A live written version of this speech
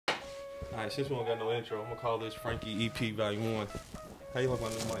All right, since we don't got no intro, I'm gonna call this Frankie EP Volume 1. How you like my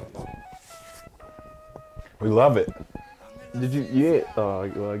new mic? We love it. Did you? Yeah.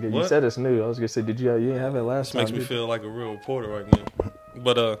 Well, you said it's new. I was gonna say, did you? You didn't have it last time. Makes me feel like a real reporter right now.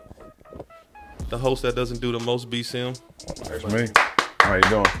 But the host that doesn't do the most beats him. That's me. How you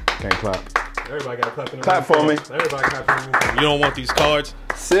doing? Can't clap. Everybody got to clap in the Clap for me. Everybody clap in the room. You don't want these cards?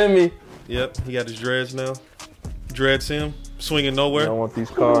 Send me. Yep, he got his dreads now. Dread Sim, swinging nowhere. I don't want these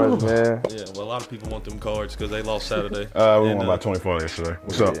cards, man. Yeah, well, a lot of people want them cards because they lost Saturday. We won by 24 yesterday.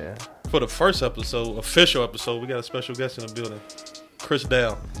 What's up? For the first episode, official episode, we got a special guest in the building. Chris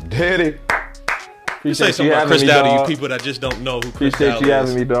Dowe. Deni. You say something about Chris Dowe to you people that just don't know who Chris Dowe is. Appreciate you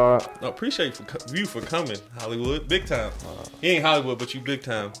having me, dog. No, appreciate you for coming, Hollywood. Big time. He ain't Hollywood, but you big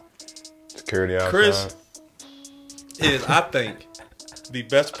time. Security outside. Chris is, I think, the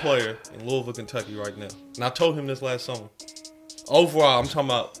best player in Louisville, Kentucky right now. And I told him this last summer. Overall, I'm talking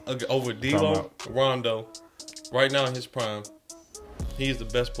about over Dowe, Rondo. Right now in his prime, he is the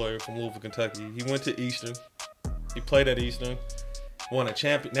best player from Louisville, Kentucky. He went to Eastern. He played at Eastern. Won a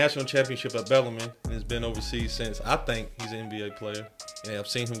national championship at Bellarmine and has been overseas since. I think he's an NBA player. And I've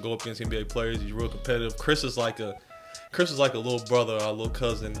seen him go up against NBA players. He's real competitive. Chris is like a little brother, our little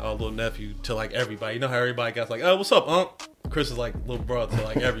cousin, our little nephew to like everybody. You know how everybody got like, oh, what's up, Unc? Chris is like little brother to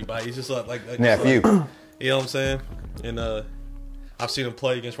like everybody. He's just like nephew. You know what I'm saying? And I've seen him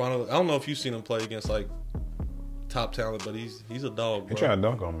play against Ronald. I don't know if you've seen him play against like top talent, but he's a dog, bro. He tried to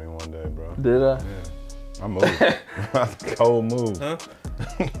dunk on me one day, bro. Did I? Yeah. I moved. Cold move. Huh?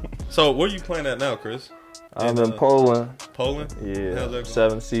 So where you playing at now, Chris? I'm in Poland. Poland? Yeah. How's that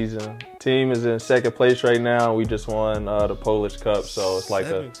going? 7th season. Team is in 2nd place right now. We just won the Polish Cup, so it's like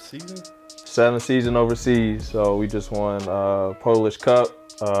 7th season overseas. So we just won Polish Cup.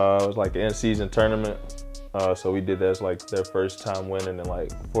 It was like an in-season tournament. So we did that as like their first time winning in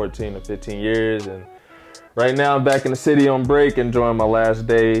like 14 or 15 years. And right now I'm back in the city on break, enjoying my last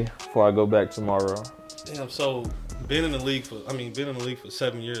day before I go back tomorrow. Damn, so being in the league for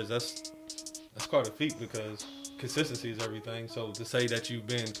 7 years, that's quite a feat because consistency is everything. So to say that you've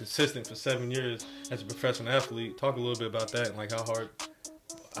been consistent for 7 years as a professional athlete, talk a little bit about that and like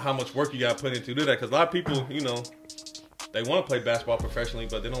how much work you got put into do that. Because a lot of people, you know, they want to play basketball professionally,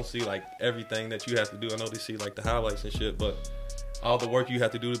 but they don't see like everything that you have to do. I know they see like the highlights and shit, but all the work you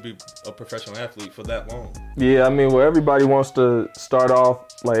have to do to be a professional athlete for that long. Yeah, I mean, well, everybody wants to start off,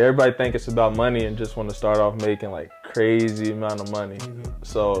 like everybody think it's about money and just want to start off making like crazy amount of money.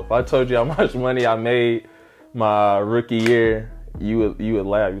 So if I told you how much money I made my rookie year, you would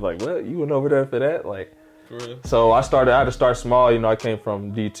laugh. You're like, what? You went over there for that? Like, for real? So I had to start small. You know, I came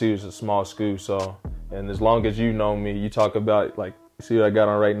from D2, it's a small school. So, and as long as you know me, you talk about like, see what I got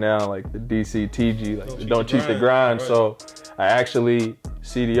on right now, like the DCTG, like don't cheat the grind. Right. So I actually,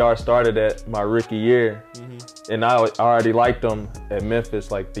 CDR started at my rookie year, and I already liked him at Memphis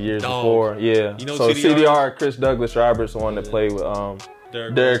like the years before. Yeah. You know, so CDR, Chris Douglas Roberts, the one that played with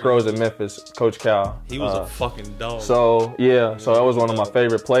Derrick Rose at Memphis, Coach Cal. He was a fucking dog. So yeah, so that was one of my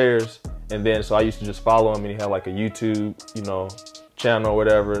favorite players. And then so I used to just follow him, and he had like a YouTube, you know, channel or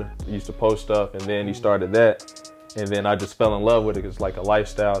whatever. He used to post stuff, and then he started that. And then I just fell in love with it. It's like a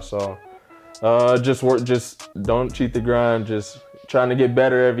lifestyle. So just don't cheat the grind. Just trying to get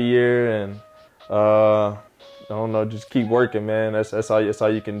better every year, and I don't know, just keep working, man. That's all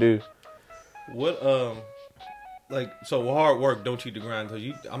you can do. What so hard work, don't cheat the grind. Cause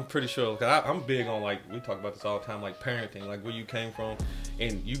I'm pretty sure. Cause I'm big on like we talk about this all the time, like parenting, like where you came from,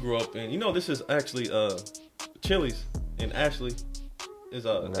 and you grew up in. You know, this is actually Chili's and Ashley. Is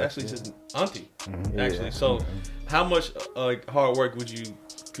Ashley's his auntie, actually. Yeah. So, how much hard work would you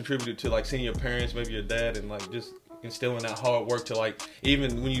contribute to like seeing your parents, maybe your dad, and like just instilling that hard work to like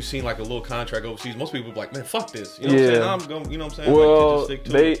even when you seen like a little contract overseas, most people be like, man, fuck this. You know what I'm saying? I'm going. You know what I'm saying? Well, like,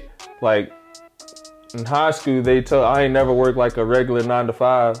 just stick to it. Like in high school, they told I ain't never worked like a regular 9 to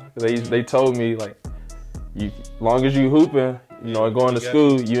 5. They told me like, long as you hooping, you know, and going to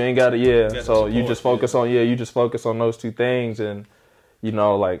school, you ain't got to. So you just focus on those two things and. You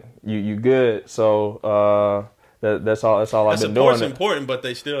know, like you good. So that's all I've been doing. That's important, but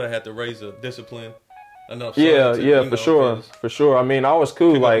they still had to raise the discipline enough. For sure. I mean, I was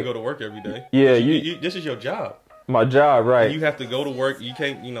cool. Like go to work every day. Yeah, this is your job. My job, right? And you have to go to work. You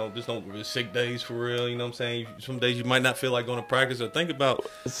can't, you know, just don't sick days for real. You know what I'm saying? Some days you might not feel like going to practice or think about.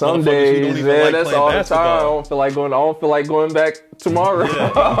 Some days, man, that's all the time. I don't feel like going back tomorrow.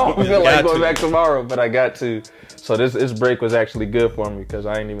 I don't feel like going back tomorrow, but I got to. So this break was actually good for me because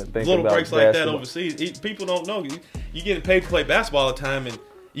I ain't even thinking about little breaks like that overseas. People don't know you getting paid to play basketball all the time, and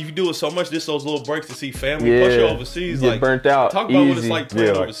if you do it so much, just those little breaks to see family. Plus you're overseas. You get burnt out. Talk about what it's like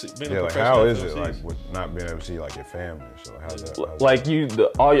playing overseas. Being a like professional how is overseas. it like with not being able to see like your family? So how's that? Like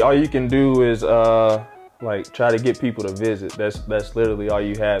all you can do is like try to get people to visit. That's literally all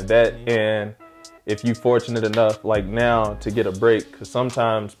you have. That and if you fortunate enough like now to get a break, because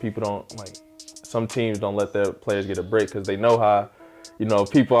sometimes people don't like. Some teams don't let their players get a break because they know how. You know,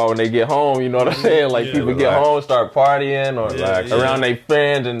 people are when they get home, you know what I'm saying? Like, people get home, start partying or around their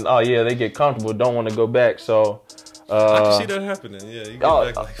friends, and, they get comfortable, don't want to go back. So, I can see that happening, yeah. You get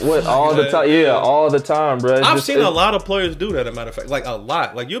back like, all the time, all the time, bro. I've seen a lot of players do that, as a matter of fact. Like, a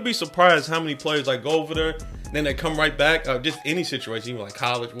lot. Like, you'll be surprised how many players, like, go over there, and then they come right back. Just any situation, even like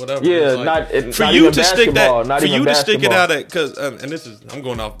college, whatever. Yeah, like, for you to stick that, for you to stick it out at, because, and this is, I'm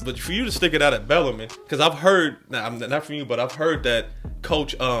going off, but for you to stick it out at Bellarmine, because I've heard, not from you, but I've heard that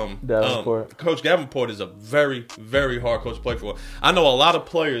Coach Davenport is a very, very hard coach to play for. I know a lot of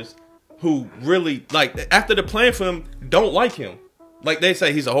players who really, like, after they're playing for him, don't like him. Like, they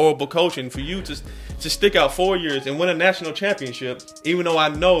say he's a horrible coach, and for you to stick out 4 years and win a national championship, even though I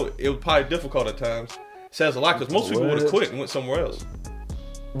know it was probably difficult at times, says a lot, because most people would have quit and went somewhere else.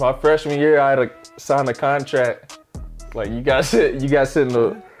 My freshman year, I had to sign a contract. Like, you guys sit in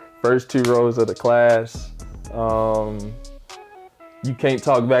the first 2 rows of the class. You can't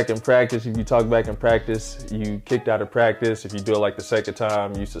talk back in practice. If you talk back in practice, you kicked out of practice. If you do it like the second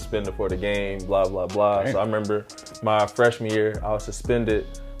time, you suspended for the game, blah, blah, blah. Damn. So I remember my freshman year, I was suspended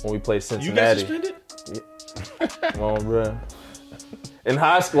when we played Cincinnati. You got suspended? Yeah. Come on, bro. In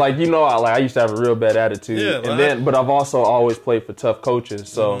high school, like, I used to have a real bad attitude. Yeah, but I've also always played for tough coaches.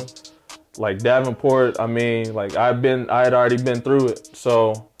 So, like, Davenport, I mean, like, I had already been through it.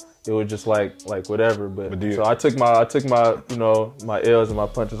 So it was just like whatever. But so I took my my L's and my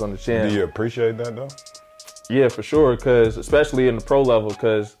punches on the chin. Do you appreciate that though? Yeah, for sure. Because especially in the pro level,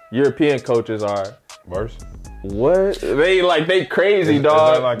 because European coaches are worse. What? They crazy,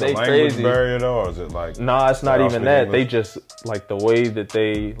 dog. Is that like they a language crazy. barrier though, or is it like? Nah, it's not even that. English? They just like the way that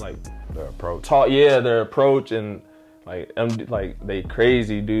they like their approach. Their approach and they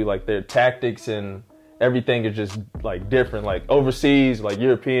crazy, dude. Like their tactics and everything is just like different. Like overseas, like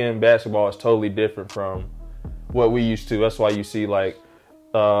European basketball is totally different from what we used to. That's why you see like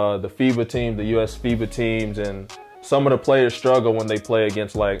the FIBA teams, the US FIBA teams, and some of the players struggle when they play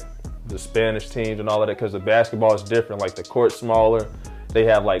against like the Spanish teams and all of that, because the basketball is different. Like the court's smaller, they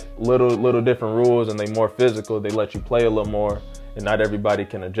have like little different rules, and they more physical. They let you play a little more, and not everybody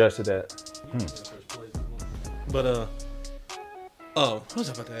can adjust to that. But what was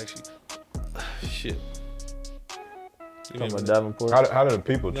I about to ask you? Shit. Talking about Davenport. How do the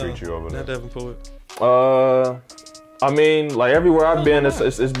people treat you over there? Not Davenport. I mean, like everywhere I've been,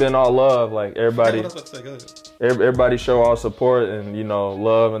 it's been all love. Like everybody show all support and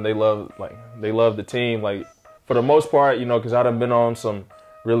love, and they love the team. Like for the most part, because I done been on some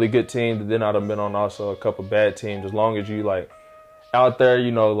really good teams, and then I done been on also a couple bad teams. As long as you like out there,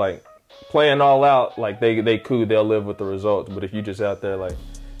 like playing all out, like they cool, they'll live with the results. But if you just out there like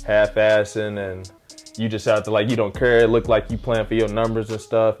half-assing and you just out there like you don't care, it look like you playing for your numbers and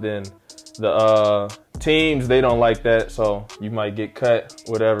stuff, then the teams, they don't like that, so you might get cut,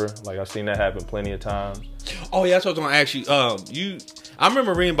 whatever. Like I've seen that happen plenty of times. Oh yeah, that's what I was gonna ask you. I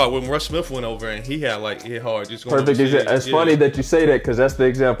remember reading about when Russ Smith went over and he had like hit hard. Just going perfect example. It's funny that you say that, because that's the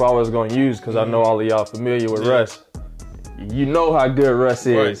example I was gonna use, because I know all of y'all familiar with Russ. You know how good Russ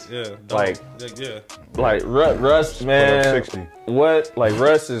is. Right, Like Russ, man. 60. What? Like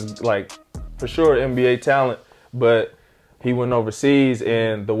Russ is like for sure NBA talent, but he went overseas,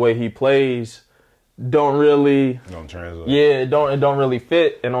 and the way he plays don't translate. Yeah, it don't really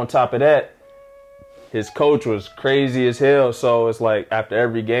fit. And on top of that, his coach was crazy as hell. So it's like after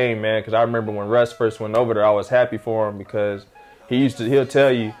every game, man, because I remember when Russ first went over there, I was happy for him, because he'll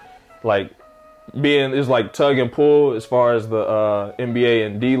tell you like it's like tug and pull as far as the NBA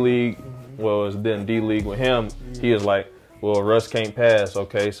and D League. Well, it's then D League with him. He was like, well, Russ can't pass,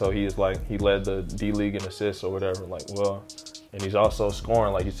 okay? So he led the D League in assists or whatever. Like, well, and he's also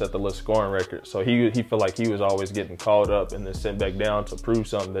scoring, like he set the little scoring record. So he felt like he was always getting called up and then sent back down to prove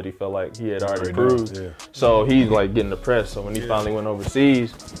something that he felt like he had already proved. Yeah. So he's like getting depressed. So when he finally went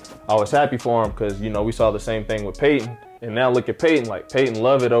overseas, I was happy for him, because we saw the same thing with Peyton. And now look at Peyton. Like Peyton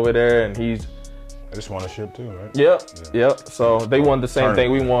love it over there, and I just won a ship too, right? Yep. So they won the same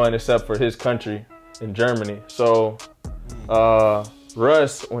thing we won, except for his country in Germany. So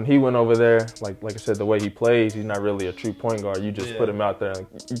Russ, when he went over there, like I said, the way he plays, he's not really a true point guard. You just put him out there.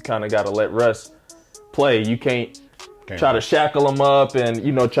 You kind of got to let Russ play. You can't try to shackle him up and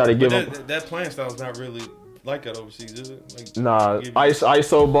try to give him. That playing style is not really like that overseas, is it? Like, Nah,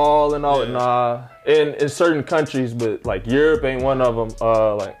 ISO ball and all. Nah, in certain countries, but like Europe ain't one of them.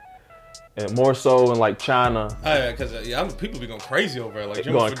 Like, and more so in like China. Oh yeah, because people be going crazy over there. Like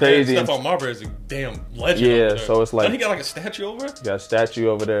going crazy. Stephon Marbury is a damn legend. Yeah, over there. so it's like he got like a statue over there. Got a statue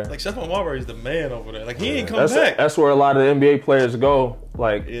over there. Like Stephon Marbury is the man over there. Like he ain't come back. That's where a lot of the NBA players go.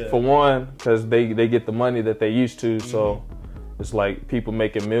 Like for one, because they get the money that they used to. So it's like people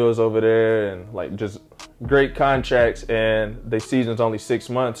making meals over there and like just great contracts. And their season's only 6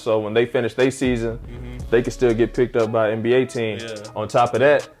 months. So when they finish their season, they can still get picked up by an NBA team. Yeah. On top of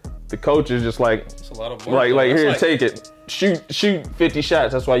that, the coach is just like, it's a lot of work, like here, take it. Shoot 50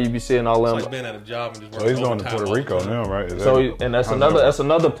 shots. That's why you be seeing all them. It's like being at a job and just working. So he's going to Puerto Rico now, right? And that's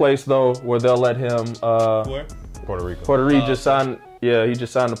another place though where they'll let him. Where? Puerto Rico. Puerto Rico just signed. Yeah, he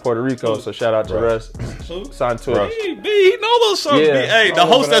just signed to Puerto Rico. So shout out to Russ. Signed to us. He know those songs. Yeah. Hey, the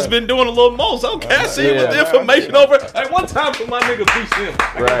host that's been doing a little most. Okay, I see with the information over. Hey, one time for my nigga B Sim.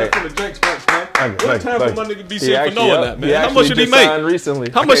 Right. For the Drake Sports, man. One time for my nigga B Sim for knowing that, man. How much did he make?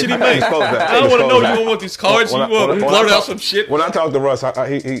 Recently. How much did he make? I don't want to know you don't want these cards. You want to blurt out some shit. When I talked to Russ,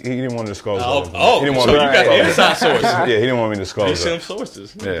 he didn't want to disclose. Oh, he didn't so want you got the inside sources. Yeah, he didn't want me to disclose. B Sim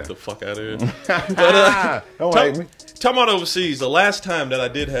sources. Get the fuck out of here. Don't hate me. Talking about overseas, the last time that I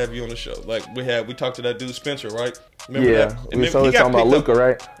did have you on the show, like we talked to that dude Spencer, right? Remember that? We was talking about Luka,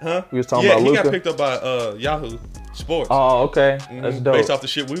 right? Huh? We was talking about Luka. He got picked up by Yahoo Sports. Oh, okay. That's dope. Based off the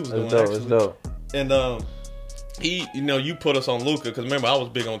shit we was doing. That's dope. And he, you put us on Luka because remember I was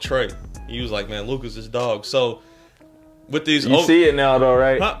big on Trey. He was like, man, Luka's his dog. So with these, you see it now though,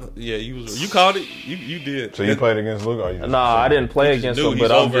 right? Yeah, you called it. You did. So you played against Luka? Nah, I didn't play against him,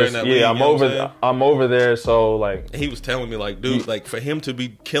 but I'm just I'm over there. So like he was telling me like, dude, like for him to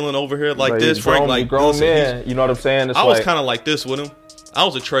be killing over here like this, Frank, like grown man, you know what I'm saying? I was kind of like this with him. I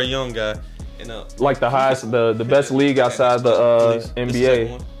was a Trey Young guy, and like the highest, the best league outside the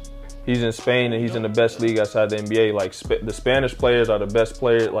NBA. He's in Spain and he's in the best league outside the NBA. Like the Spanish players are the best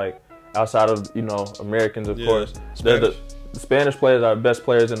players, like outside of Americans, of course. The Spanish players are the best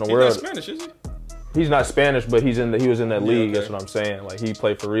players in the world. He's not Spanish, is he? He's not Spanish, but he was in that league. Okay. That's what I'm saying. Like he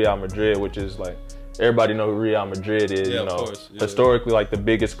played for Real Madrid, which is like everybody know who Real Madrid is. Yeah, of course. Historically, like the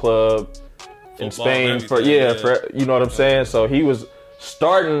biggest club in Spain for you know what I'm saying. So he was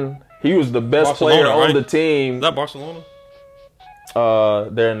starting. He was the best player on the team. Is that Barcelona?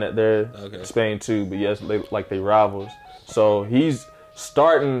 They're Spain too, but yes, they rivals. So he's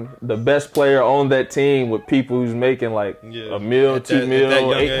starting the best player on that team with people who's making like $1 million, $2 million,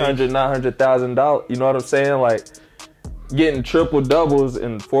 $800,000, $900,000. You know what I'm saying? Like getting triple doubles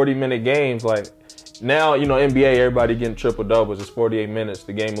in 40-minute games. Like now, NBA, everybody getting triple doubles. It's 48 minutes.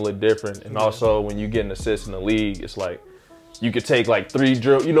 The game a little different, and also when you get an assist in the league, it's like you could take like 3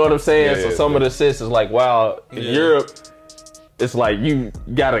 dribbles. You know what I'm saying? Some of the assists is like wow. In Europe, it's like you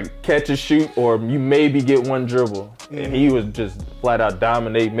gotta catch a shoot or you maybe get 1 dribble. And he was just flat out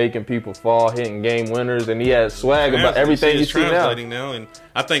dominating, making people fall, hitting game winners, and he had swag about everything you see now. And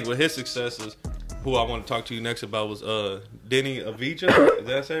I think with his successes, who I want to talk to you next about was Deni Avdija. Is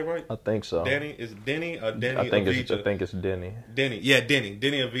that say it right? I think so. Deni or Deni Avdija? I think it's Deni. Deni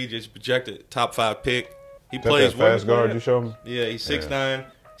Avdija is projected top 5 pick. He plays fast guard. You showed me. Yeah, he's 6'9".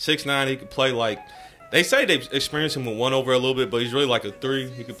 6'9". He could play like. They say they've experienced him with 1 over a little bit, but he's really like a 3.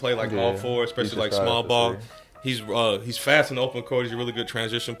 He could play like all 4, especially like small ball. He's fast in the open court. He's a really good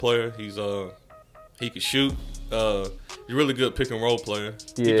transition player. He can shoot. He's a really good pick and roll player.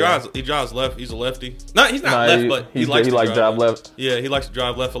 Yeah. He drives left. He's a lefty. He's not left, but he likes to drive left. Yeah, he likes to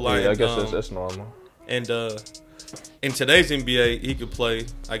drive left a lot. Yeah, I guess that's normal. And in today's NBA, he could play,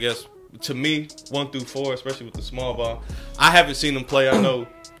 I guess, to me, 1 through 4, especially with the small ball. I haven't seen him play. I know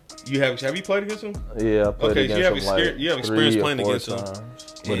you have. Have you played against him? Yeah, I played against him. You have experience playing against him.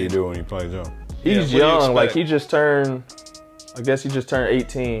 What do you do when you play him? He's young. Like he just turned. I guess he just turned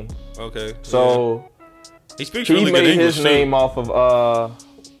 18. Okay. So he speaks really good English. He made his name off of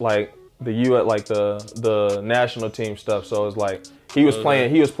like the like the national team stuff. So it's like he was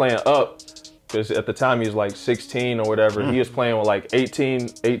playing up because at the time he was like 16 or whatever. He was playing with like 18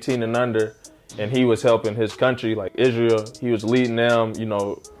 and under, and he was helping his country, like Israel. He was leading them,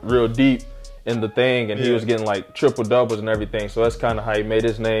 real deep in the thing, and he was getting like triple doubles and everything. So that's kind of how he made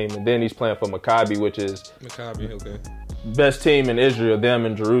his name. And then he's playing for Maccabi, which is best team in Israel, them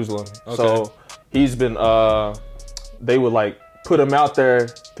in Jerusalem. Okay. So he's been they would like put him out there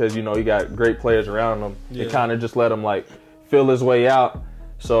because he got great players around him. They kind of just let him like feel his way out.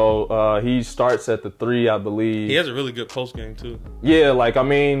 So he starts at the 3, I believe. He has a really good post game too. Yeah, like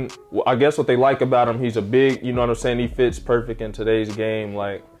I guess what they like about him, he's a big, you know what I'm saying? He fits perfect in today's game.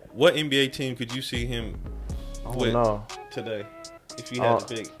 Like, what NBA team could you see him with today? If you had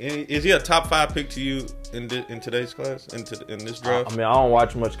to pick, is he a top 5 pick to you in today's class in this draft? I mean, I don't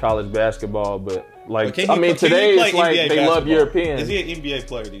watch much college basketball, but like today it's like NBA they love Europeans. Is he an NBA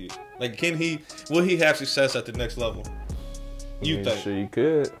player to you? Like, will he have success at the next level? You think? Sure, you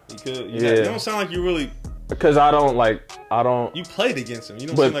could. You could. You don't sound like you really. Because I don't. You played against him. You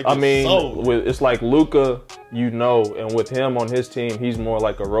don't seem like it's like Luka, and with him on his team, he's more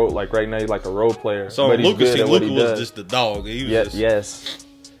like a role. Like right now, he's like a role player. So Luka was just the dog. Yes.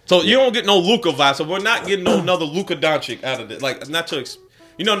 So you don't get no Luka vibe. So we're not getting no another Luka Doncic out of it. Like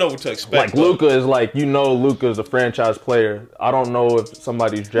you don't know what to expect. Like Luka is Luka is a franchise player. I don't know if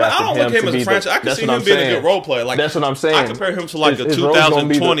somebody's drafted him. I don't look at him as a franchise. I can see him being a good role player. Like that's what I'm saying. I compare him to like a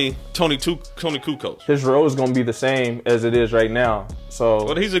 2020 Tony Kukoc. His role is gonna be the same as it is right now. So,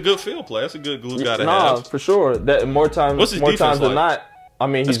 but he's a good field player. That's a good glue guy to have. Nah, for sure. That more times than not. I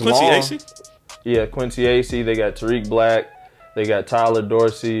mean, he's Quincy long. Acey? Yeah, Quincy Acey. They got Tariq Black. They got Tyler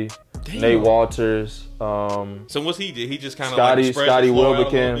Dorsey. Nate Walters. So what's he did? He just kind of Scotty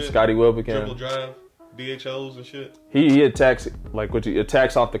Wilbekin. Dribble drive, DHOs and shit. He attacks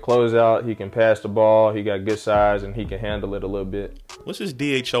attacks off the closeout. He can pass the ball. He got good size and he can handle it a little bit. What's his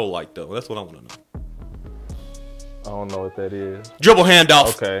DHO like though? That's what I want to know. I don't know what that is. Dribble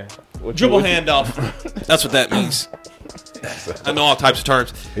handoff. Okay. Dribble handoff. That's what that means. I know all types of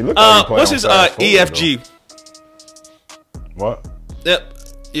terms. What's his EFG? What? Yep.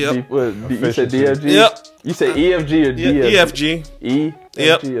 You said DFG? Yep. You said EFG or DFG? EFG.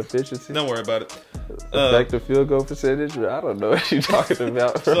 EFG efficiency. Don't worry about it. Effective field goal percentage? I don't know what you're talking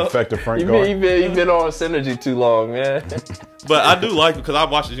about. Effective Frank You've been on Synergy too long, man. But I do like it because I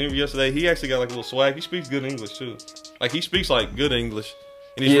watched his interview yesterday. He actually got like a little swag. He speaks good English too. Like he speaks like good English.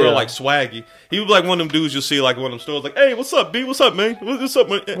 And he's real like swaggy. He was like one of them dudes you'll see like one of them stores like, hey, what's up, B? What's up, man? What's up,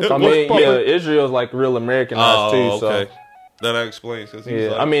 man? I mean, Israel's like real Americanized too. Okay. So. That explains.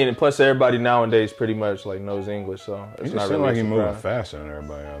 I mean, and plus everybody nowadays pretty much like knows English, so it's not really. Like he's moving faster than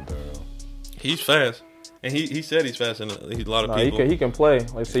everybody out there. Though. He's fast, and he said he's faster than a lot of people. He can play.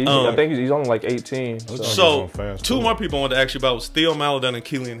 Like, see, I think he's only like 18. So two more people I wanted to ask you about was Theo Maledon and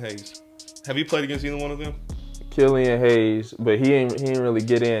Killian Hayes. Have you played against either one of them? Killian Hayes, but he didn't really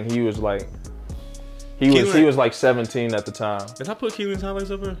get in. He was like. He was like 17 at the time. Did I put Killian's highlights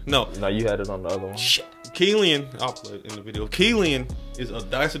up here? No, you had it on the other one. Shit. Killian, I'll play it in the video. Killian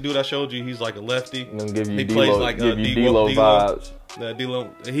that's the dude I showed you. He's like a lefty. I'm gonna give you he plays like D-Lo vibes. D-Lo,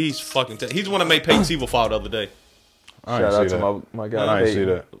 he's fucking. He's the one that made Peyton Siebel fall the other day. Shout out to my guy. I ain't see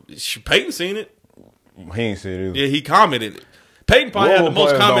that. Peyton seen it. He ain't seen it either. Yeah, he commented. Peyton probably had the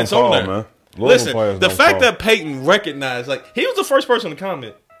most comments on there. Man. Listen, the fact that Peyton recognized, like, he was the first person to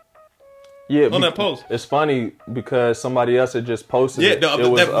comment. Yeah, on that post. It's funny because somebody else had just posted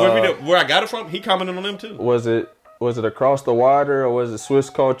it. Where I got it from, he commented on them too. Was it Across the Water or was it Swiss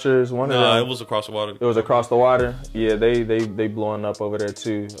Cultures? One of them. It was Across the Water. It was Across the Water. Yeah, they blowing up over there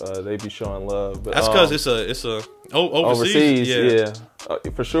too. They be showing love. But, that's because it's overseas. Yeah.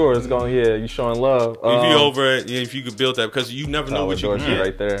 For sure. It's going. Yeah, you showing love. If you could build that because you never know what you can get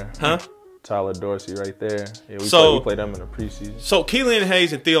right there. Huh? Tyler Dorsey right there. Yeah, we played them in the preseason. So Killian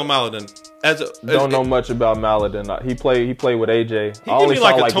Hayes and Theo Maledon. Don't know much about Maledon. He played with AJ. He gave me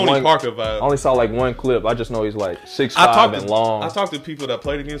like a Tony Parker vibe. I only saw like one clip. I just know he's like 6'5" and long. I talked to people that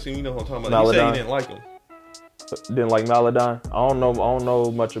played against him. You know what I'm talking about. Maledon. He said he didn't like him. Didn't like Maledon. I don't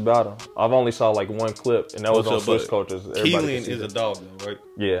know much about him. I've only saw like one clip, and that was on Swiss Cultures. Killian is a dog though, right?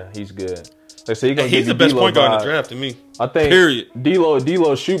 Yeah, he's good. So he's the best point guard in the draft to me. I think. Period.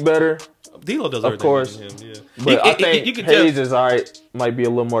 D'Lo shoot better. D'Lo does everything. Of course. Him, yeah. But I think Hayes is alright. Might be a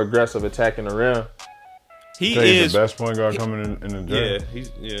little more aggressive attacking the rim. He's the best point guard coming in the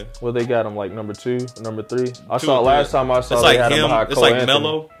draft. Yeah. Well, they got him like number 2, number 3. Last time I saw it's they like had him. him behind It's Cole like Anthony.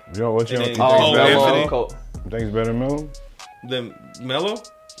 Melo. What you think? Melo. You think he's better than Melo? Than Melo?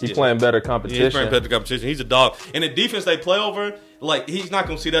 He's playing better competition. Yeah, he's playing better competition. He's a dog. And the defense they play over, like, he's not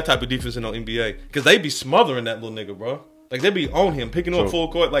going to see that type of defense in the NBA. Because they be smothering that little nigga, bro. Like, they be on him, picking him up full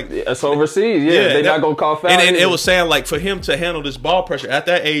court. Like, it's overseas. Yeah, they're not going to call foul. And it was saying, like, for him to handle this ball pressure at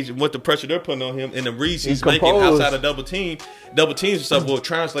that age and what the pressure they're putting on him and the reads he's making outside of double teams and stuff will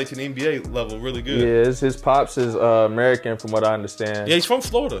translate to the NBA level really good. Yeah, his pops is American from what I understand. Yeah, he's from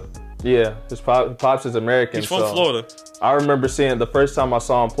Florida. Yeah, his pops is American. He's from Florida. I remember seeing the first time I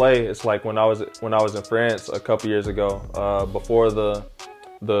saw him play. It's like when I was in France a couple years ago. Before the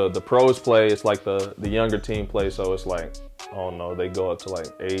pros play, it's like the younger team play. So it's like, I don't know, they go up to like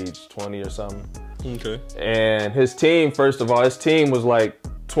age 20 or something. Okay. And his team, first of all, was like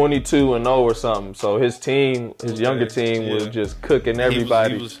 22-0 or something. So his younger team was just cooking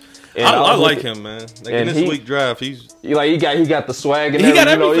everybody. I like him, man. Like in this week draft, he got the swag and he got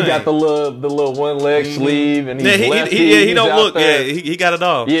everything. He got the little one leg sleeve and he's lefty. He don't look. There. Yeah, he got it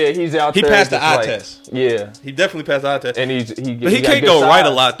all. Yeah, he's out there. He passed the eye test. Yeah, he definitely passed the eye test. And but he can't go right a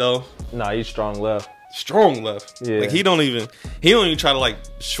lot though. Nah, he's strong left. Strong left. Yeah. Like he don't even try to like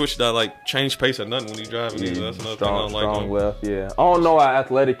switch that like change pace or nothing when he's driving. Yeah, that's another thing I don't like. Strong left. Yeah, I don't know how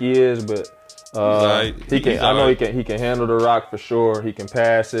athletic he is, but he can. I know he can handle the rock for sure. He can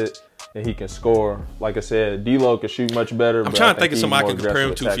pass it and he can score. Like I said, D'Lo can shoot much better. I'm trying to think of somebody I can compare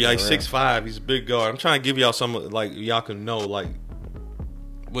him to. For y'all, he's 6'5". He's a big guard. I'm trying to give y'all some like y'all can know like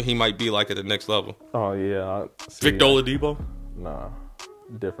what he might be like at the next level. Oh yeah, Victor Oladipo. Nah,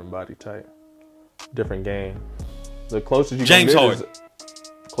 different body type. Different game. The closest you James Harden.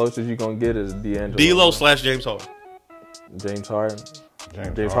 Closest you gonna get is D'Angelo. D'Lo / James Harden. James Harden.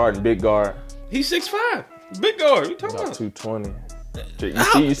 James Harden, big guard. He's 6'5". Big guard. What you talking about? 220.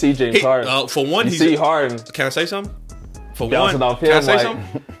 You see James Harden. For one, you see Harden. Can I say something? For bouncing one, off him, can I say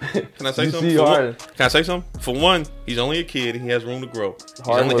something? Can I say something? Can I say something? For one, he's only a kid and he has room to grow.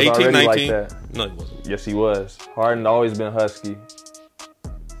 Harden he's only was 18, 19. Like that. No, he wasn't. Yes, he was. Harden always been husky.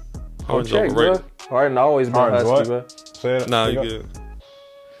 Harden's overrated. Harden always been husky, bro. Say it. Nah, you good.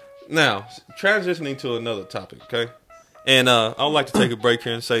 Now, transitioning to another topic, okay? And I would like to take a break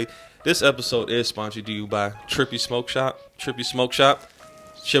here and say this episode is sponsored to you by Trippy Smoke Shop. Trippy Smoke Shop,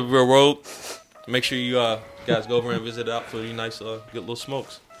 Chevrolet Road. Make sure you guys go over and visit out for your nice, good little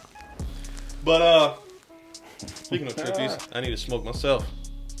smokes. But speaking of Trippies, I need to smoke myself.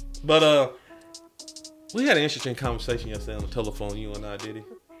 But we had an interesting conversation yesterday on the telephone, you and I, Diddy.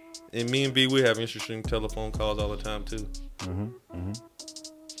 And me and B, we have interesting telephone calls all the time too.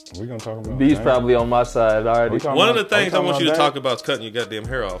 We're gonna talk about B's probably on my side already. One of the things I want you to talk about is cutting your goddamn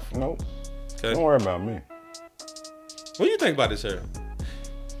hair off. Nope. Okay. Don't worry about me. What do you think about this hair?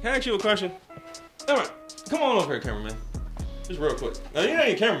 Can I ask you a question? All right, come on over here, cameraman. Just real quick. Now you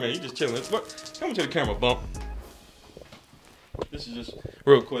ain't a cameraman, you just chilling. Come to the camera, Bump. This is just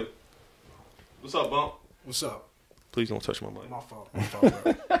real quick. What's up, Bump? What's up? Please don't touch my mic. My fault,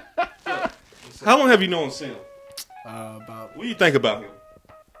 bro. How long have you known Sam? About. What do you think about him?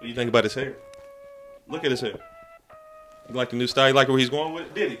 What do you think about his hair? Look at his hair. You like the new style? You like where he's going with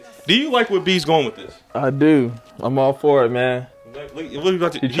it? Did he? Do you like where B's going with this? I do. I'm all for it, man.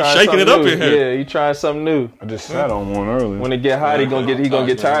 He's shaking it up in here. Yeah, he trying something new. I just sat on one earlier. When it get hot, he gonna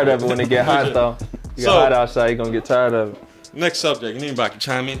get tired of it. When it get hot though, get hot outside, he gonna get tired of it. Next subject, and anybody can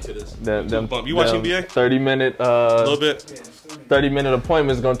chime into this. You watch NBA? 30-minute, a little bit. 30-minute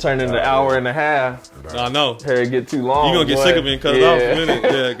appointment's gonna turn into an hour and a half. I know. Hair get too long. You're gonna get sick of being cut off in a minute.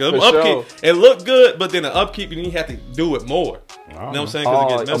 Yeah, because upkeep. It looked good, but then the upkeep, and you have to do it more. You know what I'm saying? Because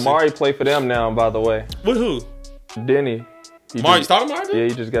it gets messy. Amari play for them now, by the way. With who? Deni. Amari started Amari? Yeah,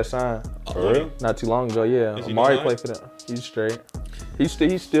 he just got signed. For real? Not too long ago, yeah. Amari played for them. He's straight.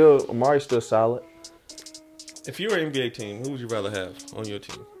 Amari's still solid. If you were an NBA team, who would you rather have on your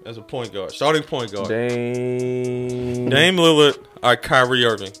team as a point guard? Starting point guard. Dame Lillard or Kyrie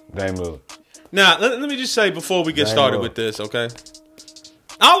Irving? Dame Lillard. Now, let me just say before we get started with this, okay?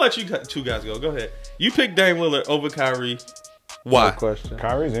 I'll let you two guys go. Go ahead. You pick Dame Lillard over Kyrie. Why? No question.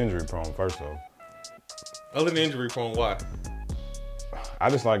 Kyrie's injury prone, first off. Other than injury prone, why?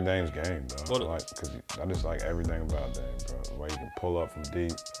 I just like Dame's game, bro. Because I just like everything about Dame, bro. The way he can pull up from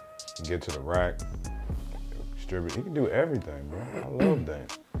deep, get to the rack. He can do everything, bro. I love Dame.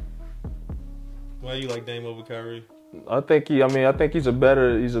 Why you like Dame over Kyrie? I think he's a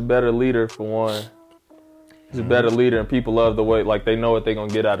better leader for one. He's a better leader, and people love the way they know what they're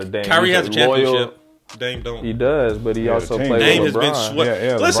gonna get out of Dame. Kyrie has a championship. Dame don't. He does, but he also plays with LeBron. Dame has been swept.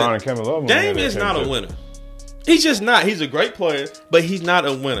 Yeah, Listen, LeBron and Kevin Love. Dame is not a winner. He's just not. He's a great player, but he's not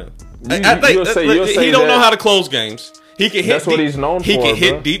a winner. I think he don't know how to close games. He can hit. That's what he's known for. He can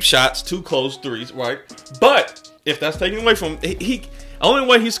hit deep shots, 2 closed threes, right? But if that's taken away from him, only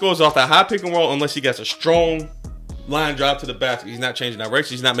way he scores off that high pick and roll unless he gets a strong line drive to the basket. He's not changing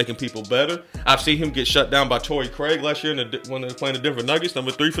direction. He's not making people better. I've seen him get shut down by Torrey Craig last year when they were playing the Denver Nuggets, number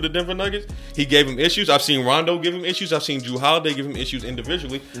 3 for the Denver Nuggets. He gave him issues. I've seen Rondo give him issues. I've seen Jrue Holiday give him issues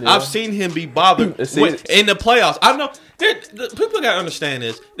individually. Yeah. I've seen him be bothered in the playoffs. I know people got to understand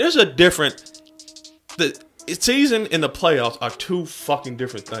this. There's a different. The season and the playoffs are 2 fucking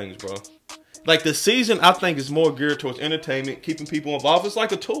different things, bro. Like the season, I think is more geared towards entertainment, keeping people involved. It's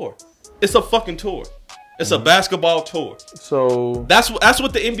like a tour. It's a fucking tour. It's a basketball tour. So that's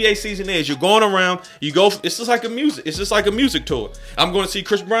what the NBA season is. You're going around. You go. It's just like a music. It's just like a music tour. I'm going to see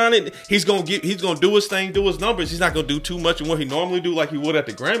Chris Brown. He's going to do his thing, do his numbers. He's not going to do too much of what he normally do, like he would at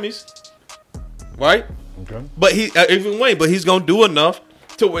the Grammys, right? Okay. But he's going to do enough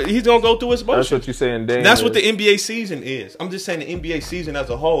He's gonna go through his motions. That's what you're saying, Dame. That's what the NBA season is. I'm just saying the NBA season as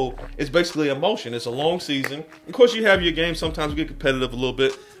a whole is basically emotion. It's a long season. Of course, you have your games. Sometimes we get competitive a little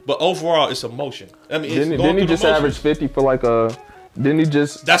bit, but overall, it's emotion. I mean, didn't he just average 50 for like a? Didn't he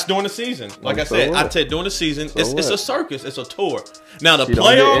just? That's during the season. Like I said, I said during the season, it's a circus. It's a tour. Now the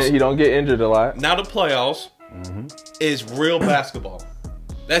playoffs, he don't get injured a lot. Now the playoffs is real basketball.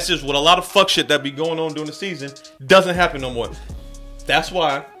 That's just what a lot of fuck shit that be going on during the season doesn't happen no more. That's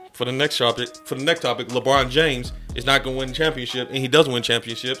why for the next topic, LeBron James is not going to win a championship, and he does win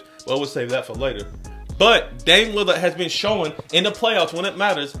championships. But we'll save that for later. But Dame Lillard has been showing in the playoffs when it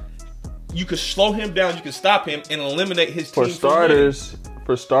matters. You can slow him down, you can stop him, and eliminate his team.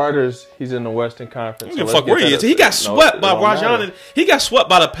 For starters, he's in the Western Conference. So fuck where he is. He got swept by Rajon, and he got swept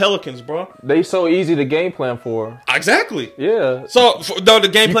by the Pelicans, bro. They so easy to game plan for. Exactly. Yeah. So the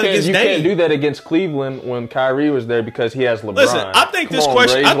game plan against Dame. You can't do that against Cleveland when Kyrie was there because he has LeBron. Listen, I think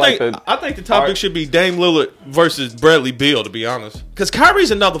I think the topic should be Dame Lillard versus Bradley Beal, to be honest, because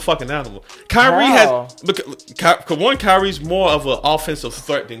Kyrie's another fucking animal. Kyrie's more of an offensive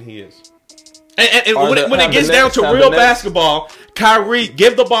threat than he is. And when it gets down to real basketball, Kyrie,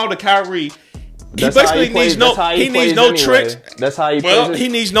 give the ball to Kyrie. He basically needs no tricks. That's how he plays. Well, he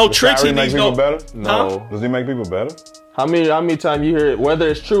needs no tricks. He needs no better. No. Does he make people better? How many times you hear it? Whether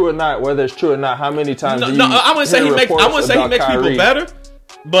it's true or not. How many times? No, I wouldn't say he makes people better.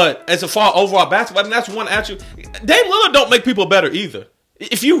 But as a far overall basketball, I mean, that's one attribute. Dame Lillard don't make people better either.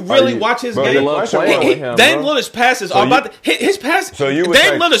 If you really watch his game, Dame Lillard's passes are about his pass. So Dame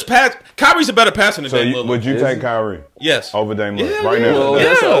Lillard's pass. Kyrie's a better passer than Dame Lillard. Would you take Kyrie? Yes, over Dame Lillard right now.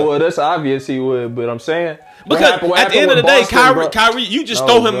 Well, that's obvious he would, but I'm saying because at the end of the day, Kyrie, you just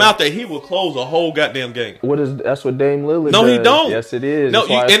throw him out there, he will close a whole goddamn game. That's what Dame Lillard does. No, he don't. Yes, it is. No,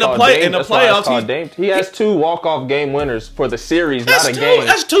 in the playoffs, he has 2 walk-off game winners for the series, not a game.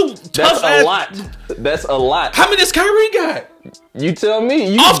 That's 2 tough. That's a lot. That's a lot. How many does Kyrie got? You tell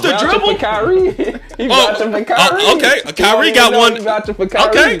me. You off the dribble? For Kyrie. He vouching for Kyrie. Okay, Kyrie got one.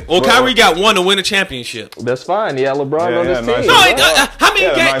 Okay, well, Kyrie got one to win a championship. That's fine. Yeah, LeBron on his team. No,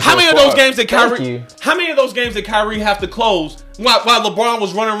 how many of those games did Kyrie? How many of those games did Kyrie have to close while LeBron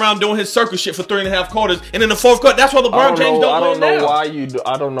was running around doing his circus shit for 3.5 quarters, and in the 4th quarter, that's why LeBron James don't win now.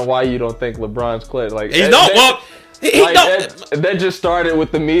 I don't know why you don't think LeBron's clutch. Like he's not. Well. That just started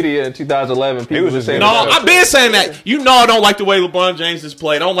with the media in 2011. People were saying, I've been saying that. You know I don't like the way LeBron James is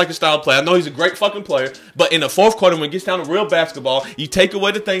played. I don't like his style of play. I know he's a great fucking player, but in the 4th quarter, when it gets down to real basketball, you take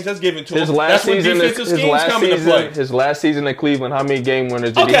away the things that's given to him. That's when defensive schemes come into play. His last season in Cleveland, how many game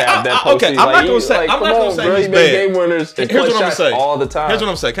winners did he have that postseason? Okay, I'm not going to say he's bad. Game winners. Here's what I'm going to say. All the time. Here's what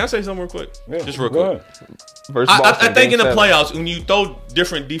I'm saying. Can I say something real quick? Yeah, just real quick. I think in the playoffs, when you throw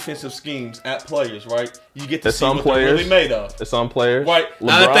different defensive schemes at players, right, you get to see what they're really made of. Some players, right?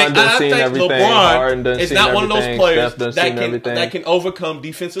 LeBron done seen everything. LeBron is not one of those players that can overcome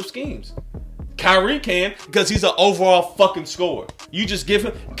defensive schemes. Kyrie can because he's an overall fucking scorer. You just give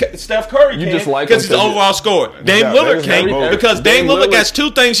him Steph Curry can because he's an overall scorer. Dame Lillard can't because Dame Lillard has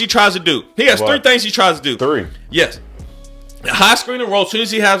 2 things he tries to do. He has 3 things he tries to do. 3. Yes. The high screen and roll. As soon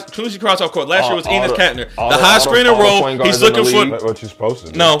as he crosses off court. Last year was Enes Kanter. The high screen and roll. He's looking for what you're supposed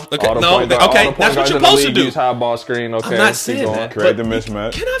to do. No. Okay. That's what you're supposed to do. High ball screen. Okay. I'm not saying that. Create the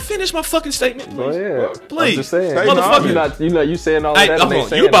mismatch. Can I finish my fucking statement, please? Go ahead. Please. I'm just saying. Motherfucker. You saying all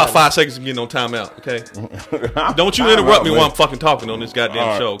that. You about 5 seconds of getting on timeout. Okay. Don't you interrupt me while I'm fucking talking on this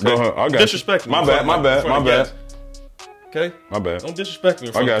goddamn show. Okay. Disrespect me. My bad. Okay, my bad. Don't disrespect me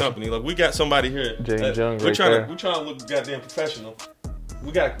in front of the company. Like we got somebody here. James Young, we're trying to look goddamn professional.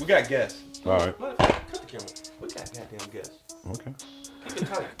 We got guests. All right. Cut the camera. We got goddamn guests. Okay. Keep it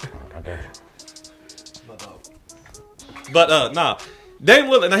tight. I got you. But nah. Dame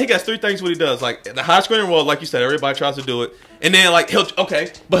Lillard, now he got 3 things what he does. Like the high screen roll, like you said, everybody tries to do it. And then like he'll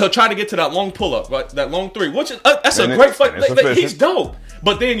try to get to that long pull up, right? That long 3, which is that's a great fight. He's dope.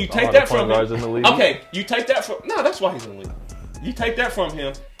 But then you take that from him. Okay, you take that from that's why he's in the league. You take that from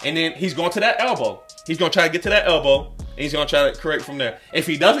him, and then he's going to that elbow. He's going to try to get to that elbow, and he's going to try to correct from there. If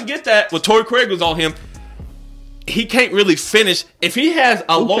he doesn't get that, what Torrey Craig was on him, he can't really finish. If he has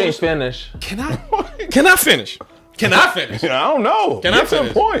a low finish, can I finish? Can I finish? I don't know. Can I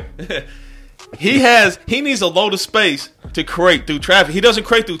finish? Point. He needs a load of space to create through traffic. He doesn't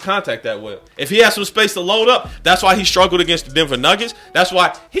create through contact that well. If he has some space to load up, that's why he struggled against the Denver Nuggets. That's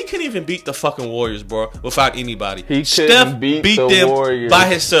why he couldn't even beat the fucking Warriors, bro, without anybody. Steph beat them Warriors by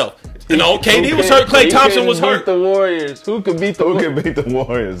himself. KD was hurt. Klay Thompson was hurt. The Warriors. Who could beat the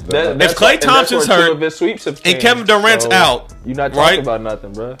Warriors? If Klay Thompson's hurt and Kevin Durant's out, you're not talking about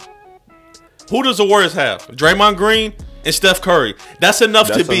nothing, bro. Who does the Warriors have? Draymond Green and Steph Curry. That's enough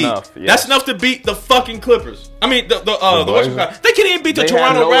to beat. Yes. That's enough to beat the fucking Clippers. I mean, the they can't even beat the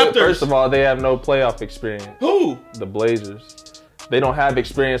Toronto Raptors. First of all, they have no playoff experience. Who? The Blazers. They don't have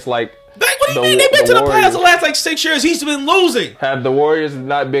experience like. What do you mean? They've been to the playoffs the last like 6 years. He's been losing. Have the Warriors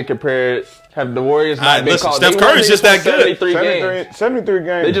not been compared? Have the Warriors not been called? Steph Curry's just that good. 73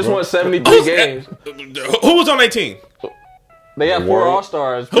 games. They just won 73 games. Who was on their team? They have 4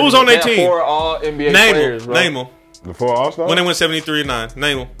 All-Stars. Who was on their team? 4 All-NBA players, bro. Name them. The 4 All-Stars? When they went 73-9.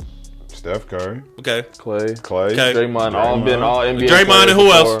 Name them. Steph Curry. Okay. Clay. Okay. Draymond. All been All-NBA Draymond and who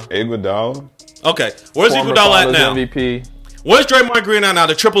else? Iguodala. Okay. Where's Iguodala at now? MVP. Where's Draymond Green at now?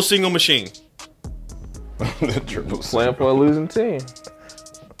 The triple single machine. The triple playing for a losing team.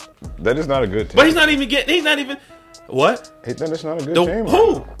 That is not a good team. But he's not even. What? That is not a good team.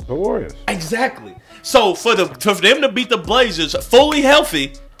 Who? Right? The Warriors. Exactly. So for them to beat the Blazers fully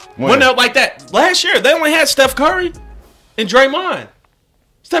healthy, when they're like that last year, they only had Steph Curry and Draymond.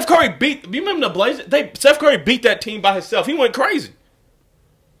 Steph Curry beat. You remember the Blazers? Steph Curry beat that team by himself. He went crazy.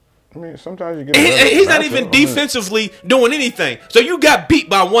 I mean, sometimes you get. He's not even defensively doing anything. So you got beat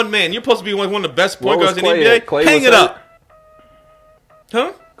by one man. You're supposed to be one of the best point guards in the NBA. Hang it up.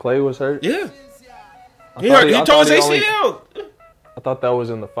 Huh? Clay was hurt. Yeah. He tore his ACL. I thought that was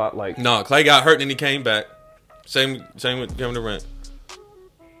in the fight. Like no, Clay got hurt and he came back. Same with Kevin Durant.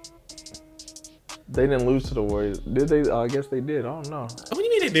 They didn't lose to the Warriors, did they? I guess they did. I don't know. What do you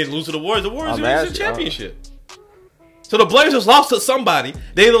mean they didn't lose to the Warriors? The Warriors won the championship. So the Blazers lost to somebody.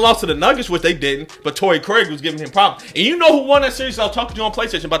 They either lost to the Nuggets, which they didn't, but Torrey Craig was giving him problems. And you know who won that series? I was talking to you on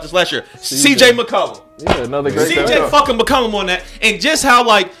PlayStation about this last year. CJ McCollum. Yeah, another great CJ fucking McCollum on that. And just how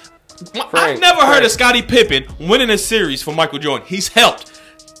I've never heard of Scottie Pippen winning a series for Michael Jordan. He's helped.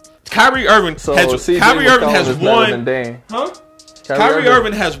 Kyrie Irving has won. Huh? Kyrie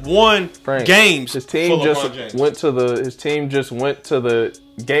Irving has won games. His team just went to the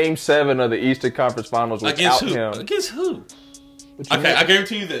Game 7 of the Eastern Conference Finals without him. Against who? Okay, I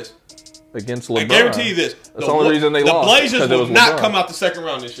guarantee you this. Against LeBron. I guarantee you this. That's the only reason they lost. The Blazers will not come out the second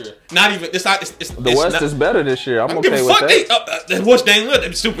round this year. Not even. The West is better this year. I'm okay with that. What's Dame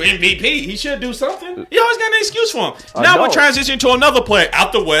Lillard? Super MVP. He should do something. You always got an excuse for him. Now we're transitioning to another player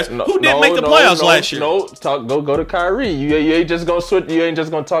out the West who didn't make the playoffs last year. Go to Kyrie. You ain't just gonna switch. You ain't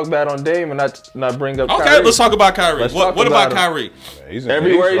just gonna talk bad on Dame and not bring up. Okay, Kyrie. let's talk about Kyrie. What about Kyrie?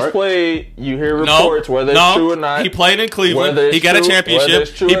 Everywhere he's played, you hear reports whether it's true or not. He played in Cleveland. He got a championship.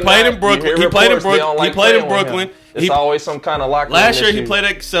 He played in Brooklyn. He played in Brooklyn. It's always some kind of lockdown. Last year he played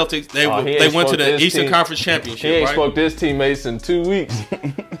at Celtics. They went to the Eastern Conference Championship. He ain't spoke to his teammates in 2 weeks.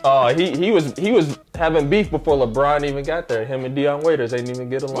 He was having beef before LeBron even got there. Him and Deion Waiters ain't even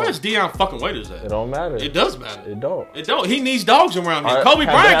get along. Where's Deion fucking Waiters at? It don't matter. It does matter. It don't. It don't. He needs dogs around him. Kobe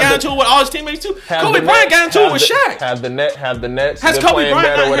Bryant got into it with all his teammates too. Kobe Bryant got into it with Shaq. Have the Nets has been Kobe playing Bryant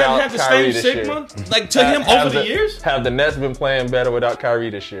better not without had the Kyrie same this sigma year? like to him over the years? Have the Nets been playing better without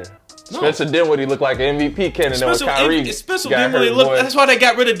Kyrie this year? No. Spencer Dinwiddie looked like an MVP candidate when Kyrie Spencer Dinwiddie looked. That's why they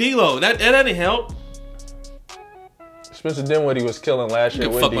got rid of D'Lo. That didn't help. Spencer Dinwiddie was killing last year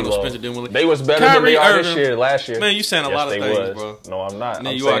with D'Lo. They was better than they are this year. Last year, man, you saying a lot of things, bro. No, I'm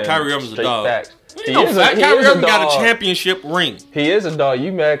not. You are. Kyrie Irving's a dog. Facts. Kyrie Irving got a championship ring. He is a dog.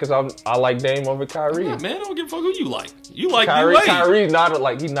 You mad because I like Dame over Kyrie? Yeah, man, I don't give a fuck who you like. You like Kyrie. Kyrie's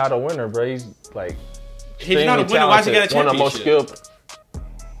not he's not a winner, bro. He's like he's not a winner. Why does he got a championship? One of the most skilled.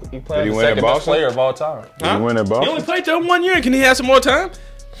 He played the second best player of all time. Did he win at Boston? He only played there 1 year. Can he have some more time?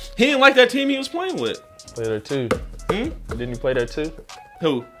 He didn't like that team he was playing with. Played there too. Didn't he play there too?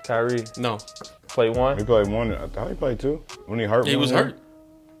 Who? Kyrie. No. Played one? He played one. I thought he played two. When he hurt. He was hurt.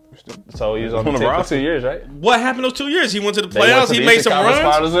 So he was on the team for 2 years, right? What happened those 2 years? He went to the playoffs. He made some runs.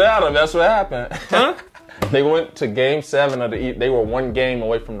 Finals without him. That's what happened. Huh? They went to Game 7 of the. They were 1 game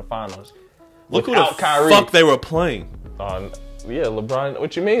away from the finals. Look who the fuck they were playing. Yeah, LeBron.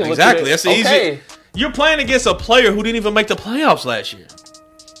 What you mean? Exactly. That's the easy. You're playing against a player who didn't even make the playoffs last year.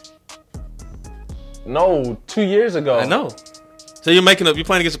 No, 2 years ago. I know. So you're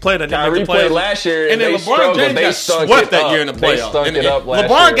playing against a player that didn't make the playoffs. Played last year, and then LeBron James got swept that year in the playoffs.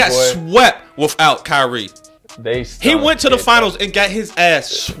 LeBron got swept without Kyrie. He went to the finals and got his ass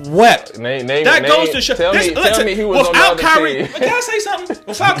swept. That goes to show. Tell me who was without Kyrie. Can I say something?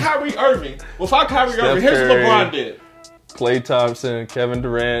 Without Kyrie Irving, here's what LeBron did. Klay Thompson, Kevin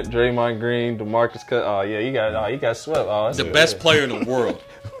Durant, Draymond Green, DeMarcus Cousins. Oh yeah, he got swept. The best player in the world.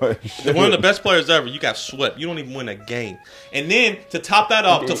 One of the best players ever. You got swept. You don't even win a game. And then to top that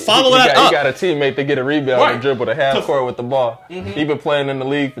off, to follow that up, you got a teammate to get a rebound and dribble the half court with the ball. He been playing in the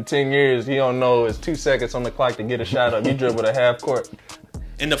league for 10 years. He don't know it's 2 seconds on the clock to get a shot up. You dribble the half court.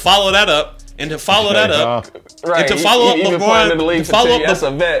 And to follow that up And to follow that up, right? And to follow up LeBron, in the league that's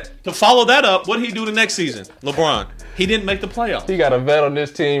a vet. To follow that up, what did he do the next season? LeBron, he didn't make the playoffs. He got a vet on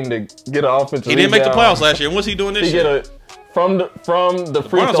this team to get an offensive. He didn't make the playoffs last year. And what's he doing this year? From the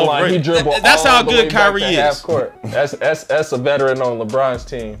free throw line, he dribbled. That's all how the good way Kyrie back to is. half court. That's a veteran on LeBron's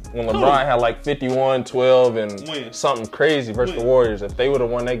team. When LeBron had like 51, 12, and something crazy versus the Warriors, if they would have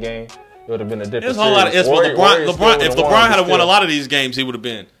won that game, it would have been a different. There's a whole lot of ifs. LeBron, if LeBron had won a lot of these games, he would have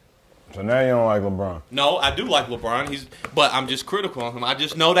been. So now you don't like LeBron? No, I do like LeBron. But I'm just critical on him. I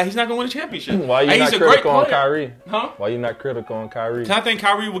just know that he's not going to win a championship. Why are you not critical on Kyrie? Huh? Why are you not critical on Kyrie? I think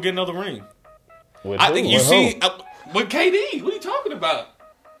Kyrie will get another ring. I think you see with KD. What are you talking about?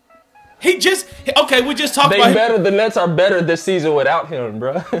 We just talked about. The Nets are better this season without him,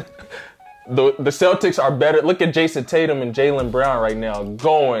 bro. The Celtics are better. Look at Jason Tatum and Jaylen Brown right now,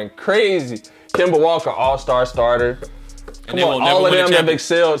 going crazy. Kemba Walker, all-star starter. Come on, all of them have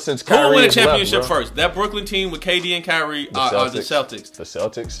excelled since Kyrie. Who will win a left, championship first? That Brooklyn team with KD and Kyrie are the Celtics. The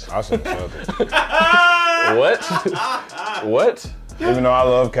Celtics? I said the Celtics. What? Even though I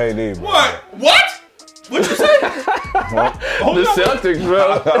love KD, bro. What? What'd you say? The Celtics,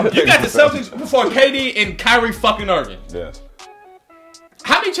 bro. You got the Celtics before KD and Kyrie fucking Irving. Yes.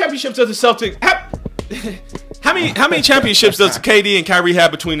 How many championships does the Celtics have? How many championships does KD and Kyrie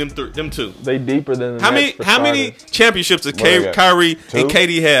have between them two? They deeper than the How many championships does Kyrie and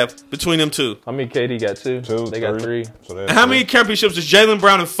KD have between them two? How many KD got? Two. They got three. So how many championships does Jaylen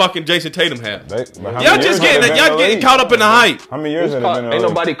Brown and fucking Jason Tatum have? Y'all getting caught up in the hype. How many years have they been? Ain't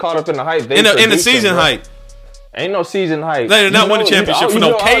nobody caught up in the hype. In the season hype. Ain't no season hype. They did not win a championship for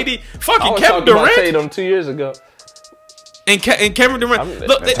no KD. Fucking Kevin Durant. Tatum 2 years ago. And Kevin Durant.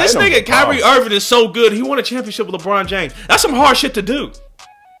 Look, this nigga Kyrie Irving is so good. He won a championship with LeBron James. That's some hard shit to do.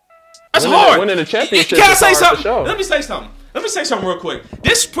 That's hard. Winning a championship. Can I say something? Let me say something real quick.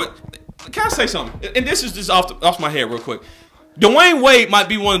 Can I say something? And this is just off my head real quick. Dwayne Wade might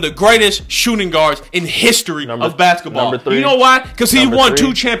be one of the greatest shooting guards in history of basketball. You know why? Because he won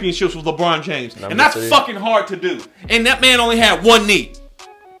 2 championships with LeBron James. And that's fucking hard to do. And that man only had 1 knee.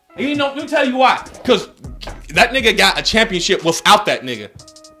 And let me tell you why. Because that nigga got a championship without that nigga.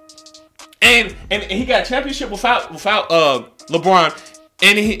 And he got a championship without LeBron.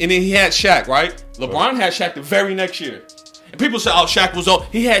 And he had Shaq, right? LeBron had Shaq the very next year. And people say, oh, Shaq was old.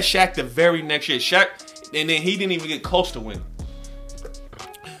 He had Shaq the very next year. And then he didn't even get close to winning.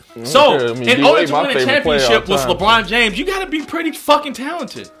 So, in order to win a championship with LeBron James, you got to be pretty fucking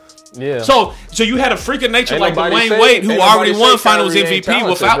talented. Yeah. So you had a freak of nature like Dwayne Wade, who already won Finals MVP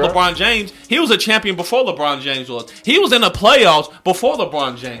without LeBron James. He was a champion before LeBron James was. He was in the playoffs before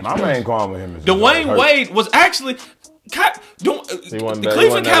LeBron James. My main qualm with him is Dwayne Wade was actually. The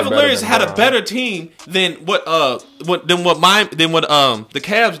Cleveland Cavaliers had a better team than what the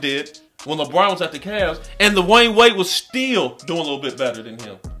Cavs did when LeBron was at the Cavs, and Dwayne Wade was still doing a little bit better than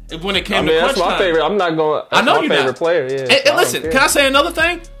him when it came to crunch time. That's my favorite. I'm not going. I know you're my favorite player. Yeah. And listen, can I say another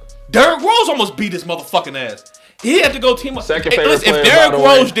thing? Derrick Rose almost beat his motherfucking ass. He had to go team up. Second favorite player, if Derrick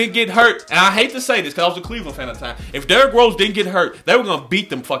Rose didn't get hurt, and I hate to say this because I was a Cleveland fan at the time, if Derrick Rose didn't get hurt, they were gonna beat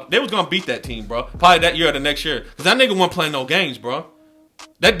them. They was gonna beat that team, bro. Probably that year or the next year, because that nigga wasn't playing no games, bro.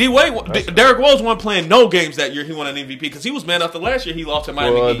 That Derrick Rose wasn't playing no games that year. He won an MVP because he was man after last year. He lost to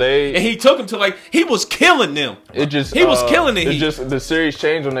Miami Heat, and he took him to he was killing them. He was killing the Heat. The series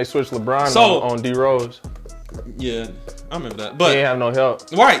changed when they switched LeBron on D Rose. Yeah, I remember that. But he didn't have no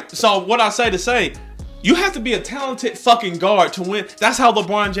help. Right. So what I say, you have to be a talented fucking guard to win. That's how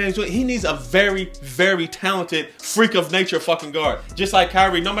LeBron James wins. He needs a very, very talented freak of nature fucking guard. Just like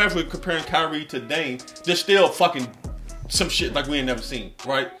Kyrie. No matter if we're comparing Kyrie to Deni, they're still fucking some shit like we ain't never seen,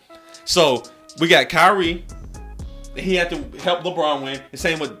 right? So we got Kyrie. He had to help LeBron win. The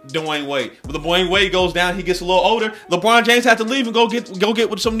same with Dwayne Wade. When Dwayne Wade goes down, he gets a little older. LeBron James had to leave and go get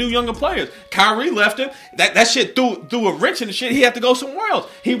with some new younger players. Kyrie left him. That shit threw a wrench in the shit. He had to go somewhere else.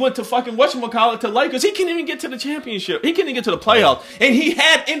 He went to fucking whatchamacallit to Lakers. He couldn't even get to the championship. He couldn't even get to the playoffs. And he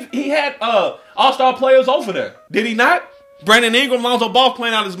had all-star players over there. Did he not? Brandon Ingram, Lonzo Ball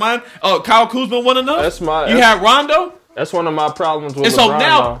playing out his mind. Kyle Kuzma won enough. You had Rondo. That's one of my problems with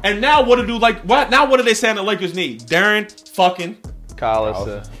LeBron. Now what do they say the Lakers need? Darren fucking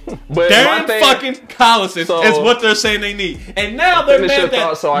Collison. Fucking Collison is what they're saying they need. And now they're mad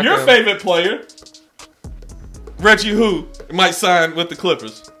that your favorite player, Reggie who, might sign with the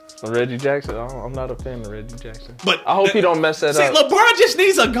Clippers. Reggie Jackson. I'm not a fan of Reggie Jackson. But I hope he don't mess that up. LeBron just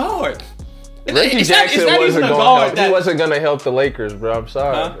needs a guard. Reggie Jackson wasn't going to help. He wasn't going to help the Lakers, bro. I'm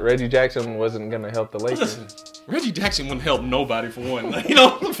sorry. Huh? Reggie Jackson wasn't going to help the Lakers. Listen, Reggie Jackson wouldn't help nobody for one.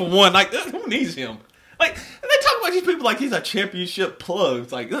 Who needs him? Like, they talk about these people like he's a championship plug.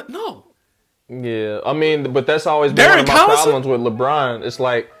 It's like, no. Yeah, I mean, but that's always been one of my problems with LeBron. It's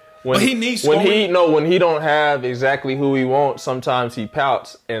like when he don't have exactly who he wants, sometimes he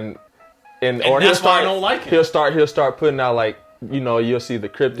pouts and or that's why I don't like him. He'll start putting out like, you know, you'll see the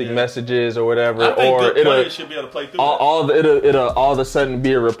cryptic messages or whatever, I think or players should be able to play through it'll all of a sudden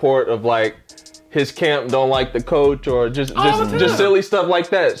be a report of like his camp don't like the coach or just silly stuff like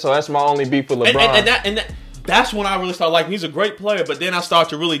that. So that's my only beef with LeBron. And that's when I really start liking. He's a great player, but then I start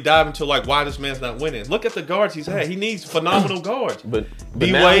to really dive into like why this man's not winning. Look at the guards he's had. He needs phenomenal guards. But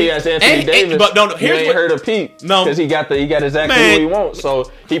now he has Anthony Davis. But no, he ain't heard of Pete. No, because he got exactly who he wants.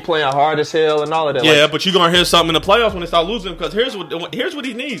 So he playing hard as hell and all of that. Yeah, but you're gonna hear something in the playoffs when they start losing. Because here's what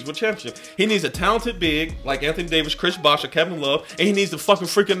he needs with championship. He needs a talented big like Anthony Davis, Chris Bosh, or Kevin Love, and he needs the fucking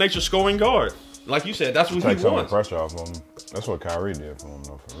freaking nature scoring guard. Like you said, that's what he wants. Take some pressure off him. That's what Kyrie did for him,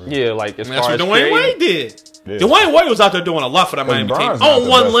 though. For real. Yeah, like that's what Dwayne Wade did. Yeah. Dwayne Wade was out there doing a lot for that Miami team on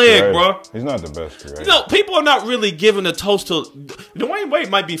one leg, bro. He's not the best creator. You know, people are not really giving the toast to Dwayne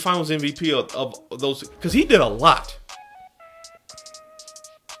Wade. Might be Finals MVP of those because he did a lot.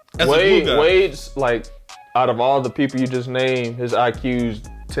 Wade's like out of all the people you just named, his IQ's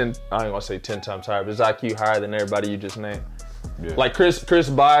 10. I ain't gonna say 10 times higher, but his IQ higher than everybody you just named. Yeah. Like Chris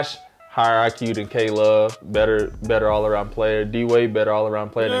Bosh. Higher IQ than K-Love, better all-around player. D-Wade, better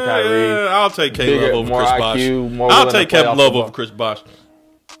all-around player than Kyrie. I'll take K-Love over Chris Bosh. I'll take Kevin Love over Chris Bosh.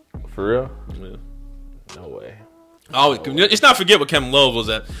 For real? Yeah. No way. Let's not forget what Kevin Love was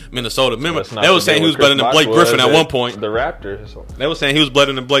at Minnesota. Remember, they were saying he was better than Blake Griffin at one point. The Raptors. They were saying he was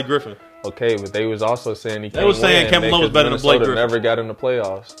better than Blake Griffin. Okay, but they was also saying They were saying Kevin Love was better than Blake Griffin. Never got in the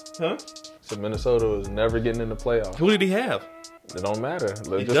playoffs. Huh? So Minnesota was never getting in the playoffs. Who did he have? It don't matter. It Just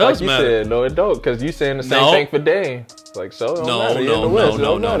does like you matter. said, no, it don't, because you saying the same thing for Dane. Like, so it don't matter.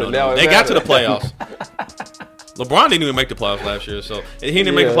 No. They got to the playoffs. LeBron didn't even make the playoffs last year, so he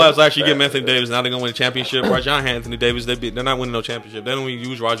didn't make the playoffs last year. You get Anthony Davis, now they're gonna win a championship. Rajon Anthony Davis, they're not winning no championship. They don't even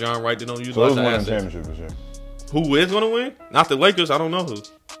use Rajon right. They don't use who's winning the championship this year? Who is gonna win? Not the Lakers. I don't know who.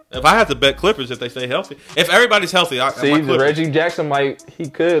 If I had to bet Clippers if they stay healthy. If everybody's healthy, Reggie Jackson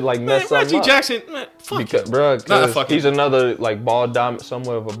could like mess something up. Reggie Jackson, fuck bro, he's another like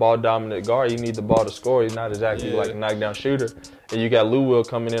somewhat of a ball dominant guard. You need the ball to score. He's not exactly like a knockdown shooter. And you got Lou Will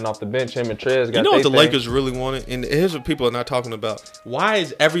coming in off the bench. Him and Trez got. You know what the Lakers really wanted, and here's what people are not talking about. Why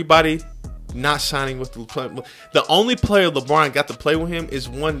is everybody not signing with the only player LeBron got to play with him is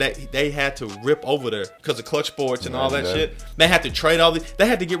one that they had to rip over there because of clutch sports and all that shit. They had to trade they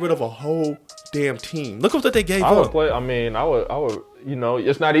had to get rid of a whole damn team. Look what they gave up. I would, you know,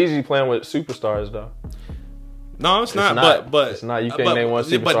 it's not easy playing with superstars though. No, it's not. But it's not. You can't name one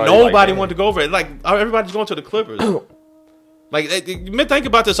superstar. But nobody wanted to go over it. Like everybody's going to the Clippers. Like think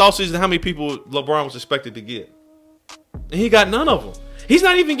about this offseason, how many people LeBron was expected to get, and he got none of them. He's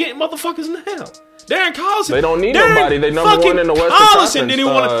not even getting motherfuckers now. Darren Collison. They don't need nobody. They number one in the Western Conference. Didn't even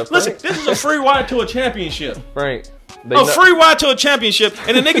want to listen. This is a free ride to a championship. Frank, free ride to a championship,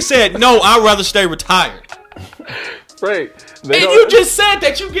 and the nigga said, "No, I'd rather stay retired." Frank, you just said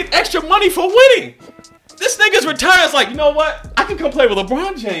that you get extra money for winning. This nigga's retired. It's like, you know what? I can come play with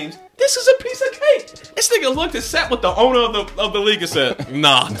LeBron James. This is a piece of cake. This nigga looked and sat with the owner of the league and said,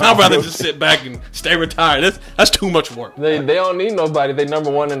 "Nah, I'd rather just sit back and stay retired. That's too much work." They don't need nobody. They number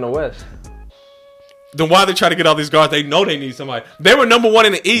one in the West. Then why they try to get all these guards? They know they need somebody. They were number one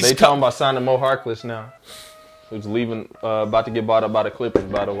in the East. They talking about signing Mo Harkless now, who's leaving, about to get bought up by the Clippers.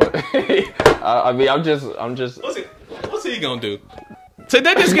 By the way, I mean, I'm just. What's he gonna do? So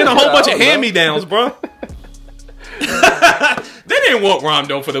they just get a whole bunch of hand-me-downs, bro. They didn't want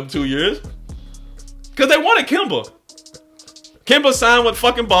Rondo for them 2 years because they wanted Kemba. Kemba signed with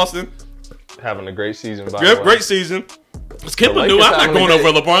fucking Boston, having a great season. By the way. Great season. Because Kemba knew I'm not going over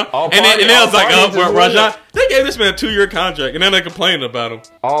LeBron, and then I was like, Rajon. They gave this man a 2-year contract, and then they complaining about him.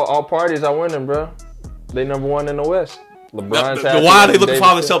 All parties are winning, bro. They number one in the West. LeBron's why are they looking for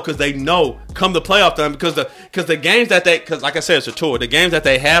all this help? Because they know come the playoff time, because the games that because like I said, it's a tour. The games that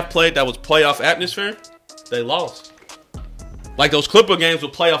they have played that was playoff atmosphere, they lost. Like those Clipper games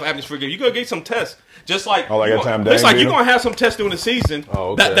with playoff atmosphere games, you gonna get some tests. Just like it's like you're gonna have some tests during the season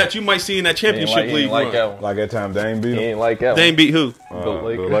that you might see in that championship league. Like that time Dame beat him. He ain't like that. Dame beat who? The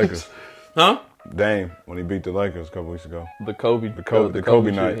Lakers. Huh? Dame when he beat the Lakers a couple weeks ago. The Kobe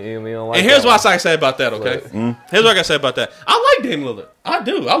night. And here's what I say about that. Okay, here's what I gotta say about that. I like Dame Lillard. I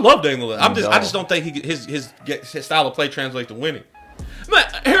do. I love Dame Lillard. I just don't think his style of play translates to winning.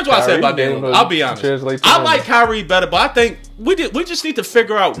 But here's what I say about Dame Lillard. I'll be honest. I like Kyrie better, but I think we just need to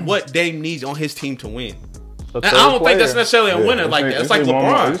figure out what Dame needs on his team to win. And I don't think that's necessarily a winner like that. It's like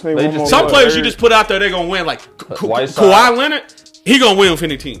LeBron. Some players you just put out there, they're gonna win. Like Kawhi Leonard, he gonna win with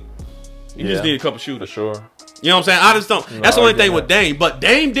any team. You just need a couple shooters. For sure. You know what I'm saying? I just don't. That's the only thing with Dame. But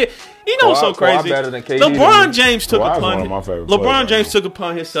Dame did. You know what's so crazy? LeBron James took it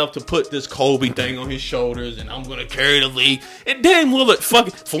upon himself to put this Kobe thing on his shoulders, and I'm gonna carry the league. And Dame Lillard,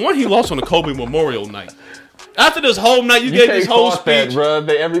 for one, he lost on the Kobe Memorial night. After this whole night, you gave this whole speech, that, bro.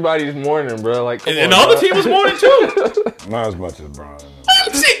 Everybody's mourning, bro. Like, and the other team was mourning too. Not as much as Bron.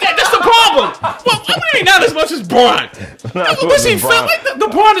 See, that's the problem. Well, I mean, not as much as Bron. What's he felt like?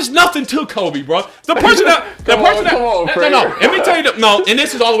 LeBron is nothing to Kobe, bro. The person that, no. Let me tell you, and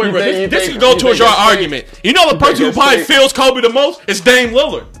this is all the way real. This can go towards your argument. You know, the person who probably feels Kobe the most is Dame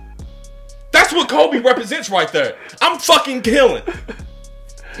Lillard. That's what Kobe represents right there. I'm fucking killing.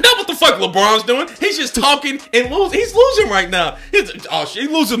 Not what the fuck LeBron's doing. He's just talking and losing. He's losing right now. He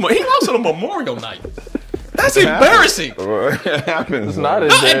lost on a Memorial night. That's embarrassing. It happens. It's not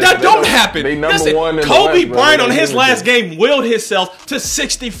that don't happen. They number one in Kobe the West, Bryant on his last game willed himself to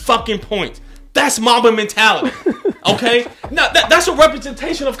 60 fucking points. That's Mamba mentality. Okay? Now, that's a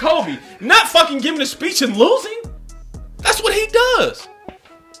representation of Kobe. Not fucking giving a speech and losing. That's what he does.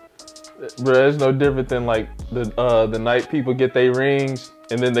 Bro, it's no different than like the night people get their rings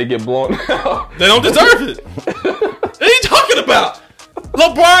and then they get blown out. They don't deserve it. What are you talking about?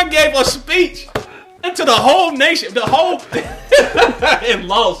 LeBron gave a speech into the whole nation, and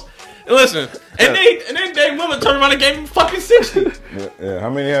lost. And listen, and then Dame Lillard turned around and gave him fucking 60. Yeah. How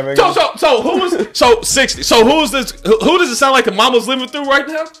many have? So 60. So who is this? Who does it sound like the mama's living through right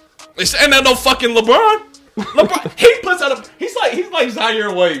now? It's and that no fucking LeBron. LeBron, he puts out he's like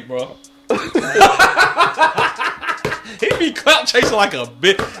Zaire Wade, bro. He be clout chasing like a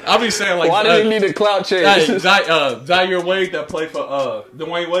bitch. I'll be saying like, why does he need a clout chase? Hey, Zaire Wade that played for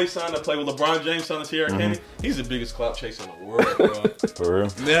Dwayne Wade's son that played with LeBron James' son is here at Kenny. He's the biggest clout chaser in the world, bro. For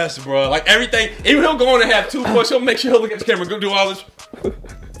real? Yes, bro. Like everything, even he'll go on and have 2 points. He'll make sure he'll look at the camera, go do all this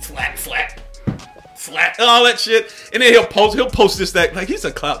flat, all that shit, and then he'll post this that like he's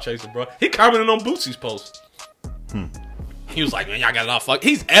a clout chaser, bro. He commented on Boosie's post. He was like, man, y'all got it all fucked.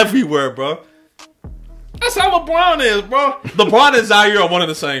 He's everywhere, bro. That's how LeBron is, bro. LeBron and Zaire are one of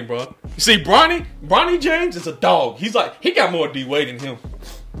the same, bro. You see, Bronny James is a dog. He got more D Wade than him.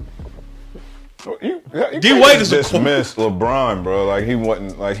 D Wade is dismissed LeBron, bro. Like he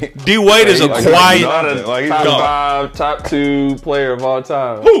wasn't like D Wade is a quiet, like he's top 2 player of all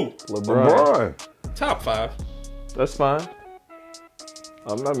time. Who? LeBron. Top 5. That's fine.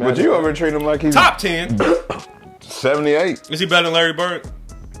 I'm not mad. Would you ever treat him like he's top 10? 78. Is he better than Larry Bird?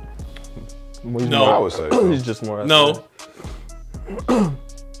 No, I would say so. He's just more. No.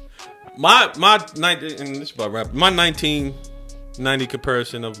 My 1990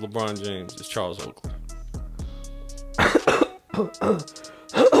 comparison of LeBron James is Charles Oakley.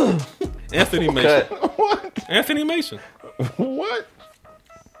 Anthony Mason. What? Anthony Mason. What?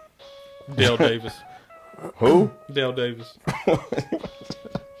 Dale Davis. Who? Dale Davis.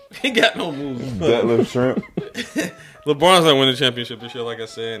 He got no moves. Deadlift shrimp. LeBron's not winning the championship this year, like I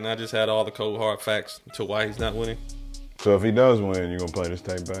said, and I just had all the cold hard facts to why he's not winning. So if he does win, you gonna play this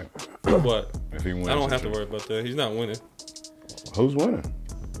tape back? What? If he wins, I don't have to worry about that. He's not winning. Who's winning?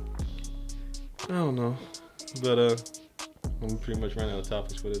 I don't know, but I'm pretty much running out of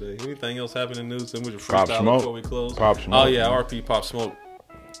topics for today. Anything else happen in the news? Then we just freestyle before we close. Pop Smoke. Oh yeah, RP Pop Smoke.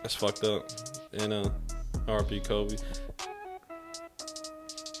 That's fucked up. And RP Kobe.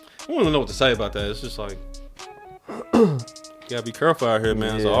 I don't know what to say about that. It's just like, you gotta be careful out here,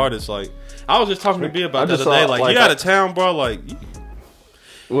 man. As an artist, like, I was just talking to B about that the other day. Like, you out of town, bro. Like,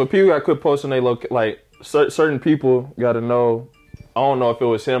 well, people got to quit posting they like certain people got to know. I don't know if it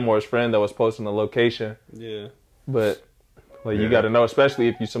was him or his friend that was posting the location. Yeah, but like you got to know, especially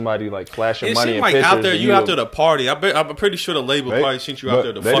if you somebody like flashing money and like pictures. Out there, you out there to party. I'm pretty sure the label probably sent you out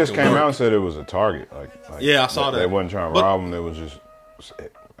there to fucking work. They just came out and said it was a target. Like yeah, I saw that. They wasn't trying to rob him. They was just,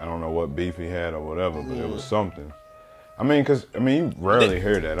 I don't know what beef he had or whatever, but it was something. I mean, you rarely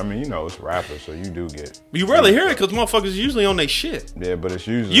hear that. I mean, you know, it's rappers, so you do get. You rarely hear it because motherfuckers usually on their shit. Yeah, but it's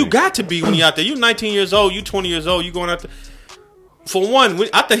usually. You got to be when you out there. You 19 years old, you 20 years old, you going out there. For one,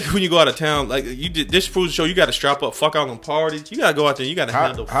 I think when you go out of town, like you did, this proves to show you got to strap up, fuck out on parties. You got to go out there. You got to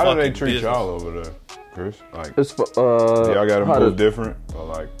handle. How do they treat y'all over there, Chris? Like, it's y'all got to move different, or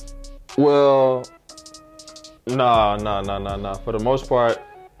like? Well, nah. For the most part,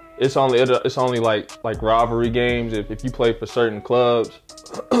 it's only like rivalry games. If you play for certain clubs,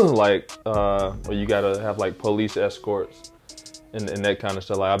 like where you gotta have like police escorts and that kind of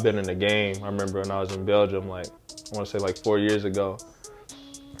stuff. Like I've been in a game. I remember when I was in Belgium, like I want to say like 4 years ago.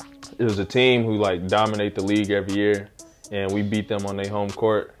 It was a team who like dominate the league every year, and we beat them on their home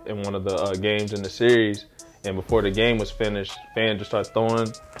court in one of the games in the series. And before the game was finished, fans just started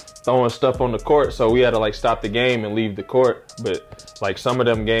throwing stuff on the court. So we had to like stop the game and leave the court. But like some of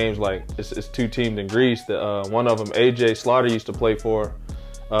them games, like it's two teams in Greece. That one of them, AJ Slaughter used to play for.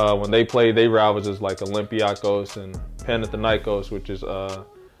 When they played, they rivals is like Olympiacos and Panathinaikos, which is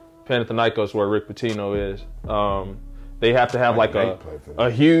Panathinaikos where Rick Pitino is. They have to have like a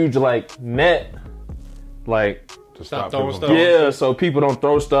huge like net, like to stop throwing stuff. Yeah, so people don't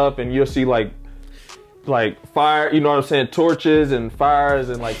throw stuff, and you'll see like fire, you know what I'm saying, torches and fires,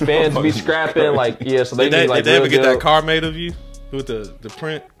 and like fans be scrapping, like yeah. So did they ever get that car made of you with the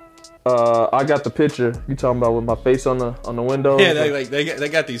print? I got the picture. You talking about with my face on the window? Yeah, they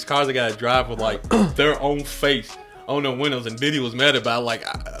got these cars they gotta drive with like their own face on the windows, and Deni was mad about like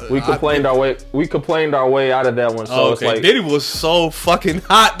we complained our way out of that one. So it's like Deni was so fucking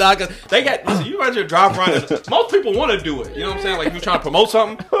hot, dog. They got you imagine your drive around. Most people want to do it. You know what I'm saying? Like you trying to promote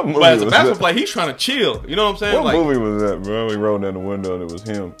something, but as a basketball player, he's trying to chill. You know what I'm saying? What movie was that, bro? We rolled down the window and it was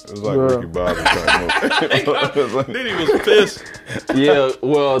him. It was like Ricky Bobby. Deni was pissed. Yeah,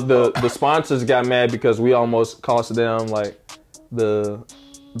 well the sponsors got mad because we almost cost them like the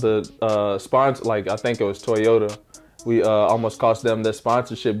sponsor, like I think it was Toyota. We almost cost them their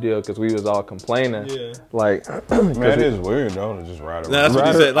sponsorship deal because we was all complaining. Yeah. Like, man, it is weird though to just ride around. That's what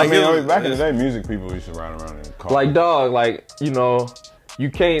he said. Like, I mean, back in the day, music people used to ride around in cars. Like, dog, like, you know, you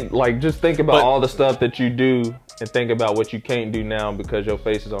can't, like, just think about all the stuff that you do and think about what you can't do now because your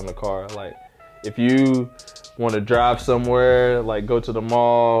face is on the car. Like, if you want to drive somewhere, like go to the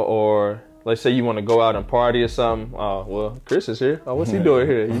mall, or let's say you want to go out and party or something. Oh, well, Chris is here. Oh, what's he doing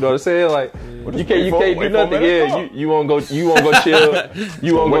here? You know what I'm saying? Like, you can't do nothing. Yeah, you won't go chill.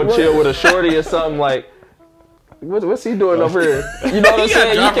 You won't go chill with a shorty or something. Like, what's he doing over here? You know what I'm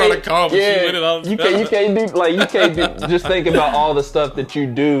saying? You can't do just think about all the stuff that you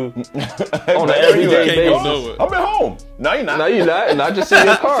do on an everyday basis. I'm at home. No, you're not. No, you're not. And I just see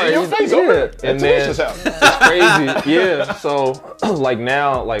your car. See your face over there. And then it's crazy. Yeah. So like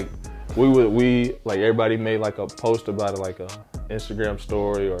now, like. We like everybody made like a post about it, like a Instagram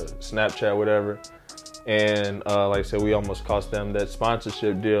story or Snapchat, whatever. And like I said, we almost cost them that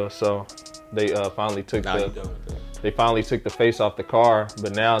sponsorship deal. So they finally took the face off the car,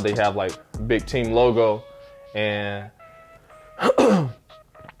 but now they have like big team logo and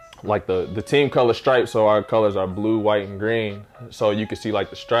like the team color stripes. So our colors are blue, white, and green. So you can see like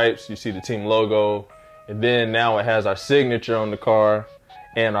the stripes, you see the team logo, and then now it has our signature on the car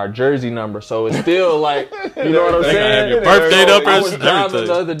and our jersey number, so it's still like, you know what I'm saying? Your birthday numbers. I was driving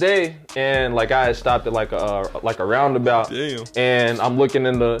the other day, and like I had stopped at like a roundabout. Damn. And I'm looking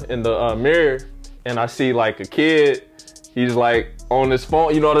in the mirror, and I see like a kid. He's like on his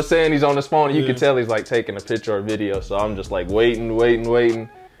phone. You know what I'm saying? He's on his phone. And you can tell he's like taking a picture or video. So I'm just like waiting.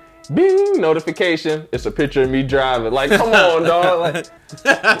 Bing, notification. It's a picture of me driving. Like, come on, dog. Like,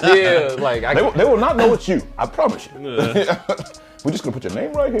 yeah, like they will not know it's you. I promise you. Yeah. We're just gonna put your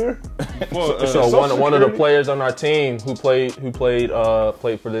name right here. So one of the players on our team who played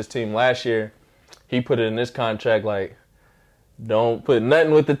for this team last year, he put it in his contract like, don't put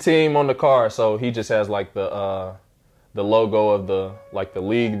nothing with the team on the car. So he just has like the logo of the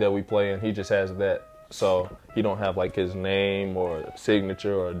league that we play in. He just has that. So he don't have like his name or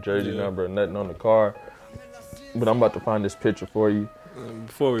signature or jersey number or nothing on the car. But I'm about to find this picture for you.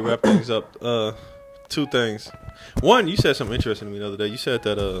 Before we wrap things up, two things. One, you said something interesting to me the other day. You said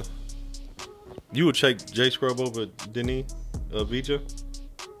that you would take J Scrub over Deni, Avdija.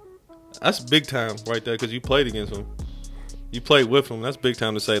 That's big time right there because you played against him. You played with him. That's big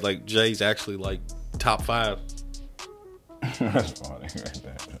time to say like Jay's actually like top 5. That's funny right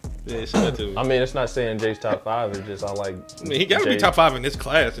there. Yeah, send that to me. I mean, it's not saying Jay's top 5. It's just I like. I mean, he got to be top 5 in this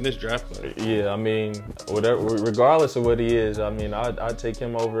class, in this draft class. Yeah, I mean, whatever. Regardless of what he is, I mean, I'd take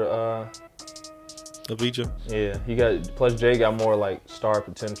him over. Avdija. Yeah, he got. Plus, Jay got more like star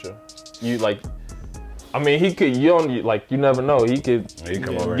potential. You like. I mean, he could. You never know. He could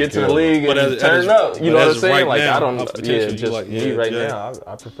get to the league and turn up. You know what I'm saying? Like I don't. Yeah, just me right now.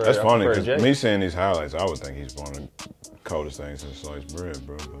 I prefer. That's funny because me seeing these highlights, I would think he's one of the coldest things since sliced bread,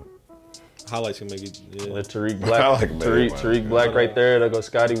 bro. But highlights can make it. Yeah. Let Tariq Black. Tariq Black right there. There goes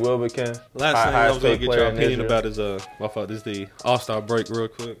Scotty Wilbekin. Last thing I was gonna get your opinion about is my fault. This is the All-Star break, real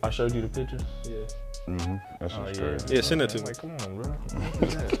quick. I showed you the picture. Yeah. That's crazy. Yeah, send that to me. Like, come on, bro.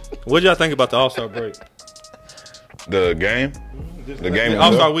 What y'all think about the All-Star break? The game? The game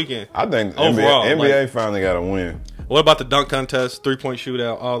All-Star weekend. I think overall, NBA finally got a win. What about the dunk contest, 3-point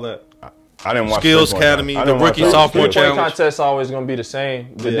shootout, all that? I didn't watch Skills Academy, the rookie sophomore challenge. The contest always gonna be the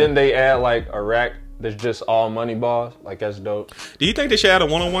same, but then they add like a rack that's just all money balls. Like that's dope. Do you think they should add a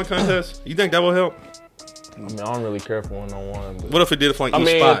one-on-one contest? You think that will help? I mean, I don't really care for one-on-one. What if it did it for like I each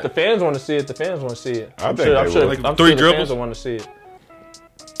mean, spot? if the fans want to see it, the fans want to see it. I'm sure Like 3 dribbles? The fans want to see it.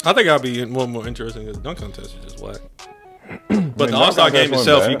 I think I'll be more interesting because the dunk contest is just whack. But the dunk All-Star contest game went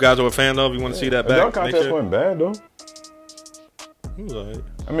itself, bad. you guys are a fan of. You want to see that The back dunk next contest year? wasn't bad though. It was all right.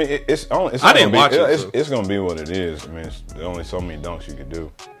 I mean, it's only. I didn't watch it, so. It's gonna be what it is. I mean, there's only so many dunks you could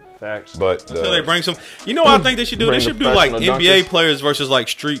do. Facts. But Until they bring some, you know what I think they should do? They Bring should the do like professional NBA dunkers. players versus like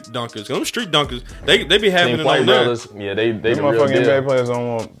street dunkers. Them street dunkers, they be having Team it Play on there. Brothers, yeah, they these the real motherfucking deal. NBA players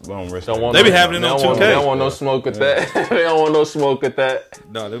don't risk. Don't want They be no- having it they on don't want- 2K. They don't want no smoke with that. They don't want no smoke with that.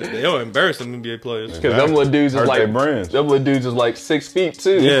 No, they don't embarrass them NBA players. Because them little dudes is Hurt their like, brands. them little dudes is like 6 feet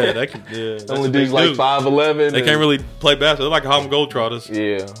too. Yeah, they can. Yeah, that's Them what little they dudes like do. 5'11". They can't really play basketball. They're like Harlem Globetrotters.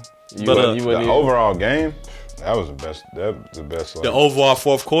 Yeah. You But, wouldn't- you The wouldn't even- overall game, that was the best. That was the best. Like, The overall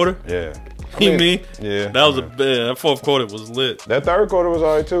fourth quarter. yeah. You mean? Yeah. That was that fourth quarter was lit. That third quarter was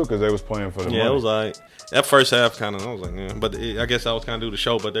alright too because they was playing for the Yeah, money. it was alright. That first half kind of, I was like, yeah. But I guess I was kind of do the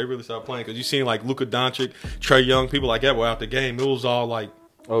show, but they really started playing because you seen like Luka Doncic, Trae Young, people like that were out the game. It was all like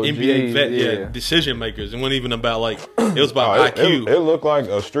OGs, NBA vet, yeah. decision makers. It wasn't even about like it was about Oh, IQ. It looked like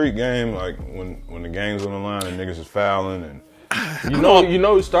a street game, like when the game's on the line and niggas is fouling and You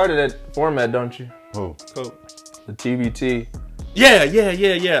know who started that format, don't you? who? Cool. The TBT. Yeah. And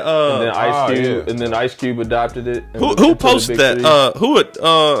then Ice Cube, yeah. and then Ice Cube adopted it. and Who into the posted Big that? Three.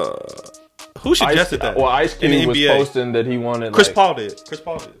 Who suggested that? Well, Ice in the Cube was NBA? posting that he wanted. Chris like, Paul did. Chris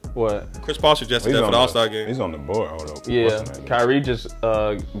Paul suggested He's that for on the All-Star game. He's on the board. Hold up. Yeah, What's his name? Kyrie just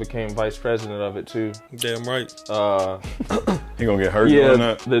became vice president of it too. Damn right. He gonna get hurt Yeah, doing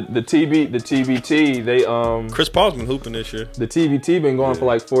that. the TBT they Chris Paul's been hooping this year. the TBT been going for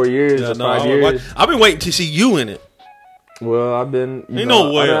like 4 years or 5 years. I've been waiting to see you in it. Well, I've been Ain't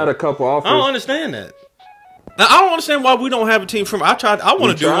no way. I had a couple offers. I don't understand that. Now, I don't understand why we don't have a team from. I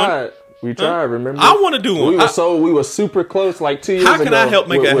want to do one. We tried. Remember? I want to do one. We were super close like 2 years ago. How can I help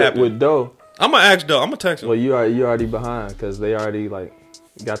make that happen? With Dowe? I'm gonna ask Doe. I'm gonna text him. Well, you already behind because they already like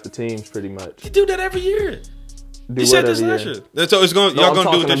got the teams pretty much. You do that every year. Do You said this whatever, last yeah. year. So it's going. No, Y'all I'm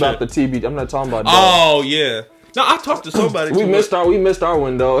gonna do it talking this about year. the TB. I'm not talking about Dowe. Oh yeah. No, I talked to somebody. We missed our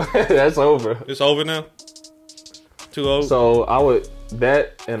window. That's over. It's over now. Too old. So I would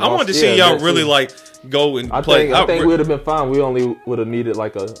that and I wanted to see y'all really like go and I play. think we would have been fine. We only would have needed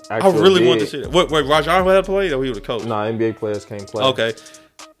like a I actual really big. wanted to see that. Wait, Rajon had played, or he would have coached? Nah, NBA players can't play. Okay.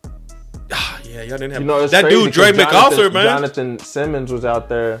 Yeah, y'all didn't have You know, it's that crazy dude, Dre 'cause McArthur, man. Jonathan Simmons was out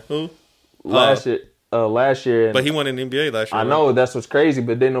there Who? last year. And But he won in the NBA last year. I right? know that's what's crazy,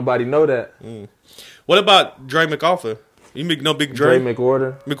 but didn't nobody know that. What about Dre McArthur? You know Big Dre? Dre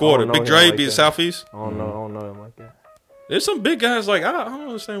McWhorter. McWhorter. Big Dre be the Southeast. I don't know him like that. There's some big guys like I don't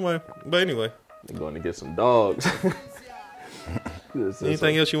understand why. But anyway, I'm going to get some dogs.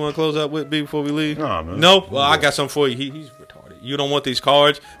 anything else you want to close out with B before we leave? Nah, man. No? Well, I got something for you. He's retarded. You don't want these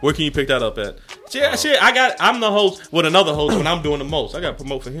cards? Where can you pick that up at? See, I'm the host with another host when I'm doing the most. I got to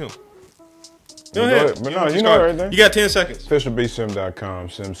promote for him. Go ahead. But no, you know everything. You got 10 seconds. OfficialBSim.com,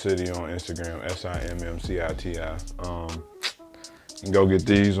 SimCity on Instagram, SIMMCITI. You can go get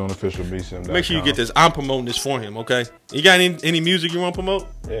these on OfficialBSim.com. Make sure you get this. I'm promoting this for him, okay? You got any music you want to promote?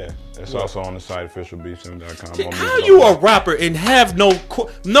 Yeah, it's also on the site OfficialBSim.com. How you a rapper and have no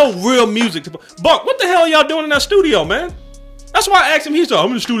real music to Buck, what the hell y'all doing in that studio, man? That's why I asked him. He's like, I'm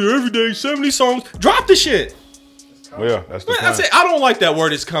in the studio every day, 70 songs. Drop the shit. Well, yeah, that's the Man, plan. I said, I don't like that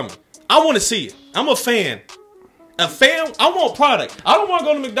word, it's coming. I want to see it. I'm a fan. A fan, I want product. I don't want to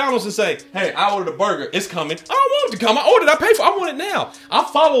go to McDonald's and say, hey, I ordered a burger. It's coming. I don't want it to come. I ordered, I paid for it. I want it now. I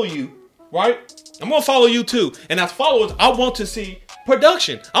follow you, right? I'm going to follow you too. And as followers, I want to see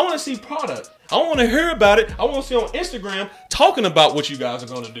production. I want to see product. I want to hear about it. I want to see on Instagram talking about what you guys are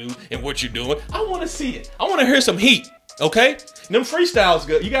going to do and what you're doing. I want to see it. I want to hear some heat. Okay? And them freestyles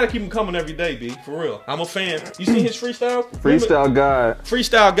good. You got to keep them coming every day, B. For real. I'm a fan. You seen his freestyle? Freestyle guy.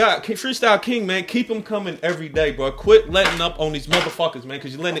 Freestyle God, Freestyle King, man. Keep them coming every day, bro. Quit letting up on these motherfuckers, man,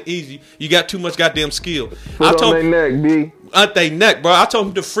 because you're letting it easy. You got too much goddamn skill. Put on their neck, B. At they neck, bro. I told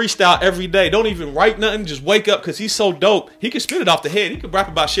him to freestyle every day. Don't even write nothing. Just wake up, because he's so dope. He can spit it off the head. He can rap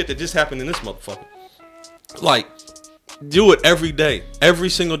about shit that just happened in this motherfucker. Like, do it every day. Every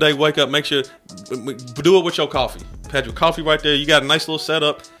single day, wake up. Make sure, do it with your coffee. Had your coffee right there. You got a nice little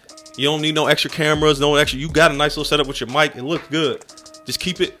setup. You don't need no extra cameras, no extra. You got a nice little setup with your mic. It looks good. Just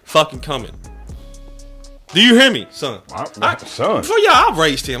keep it fucking coming. Do you hear me, son? Son. Before I've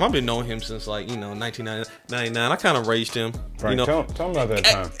raised him. I've been knowing him since 1999. I kind of raised him. Frank, tell me about that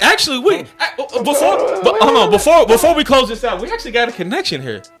time. Actually, before we close this out, we actually got a connection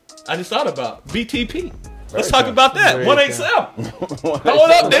here. I just thought about BTP. Let's talk about that. 187.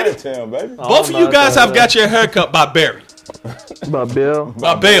 Hold up, Deni. Baby. Both of you guys have got your haircut by Barry. By Bill.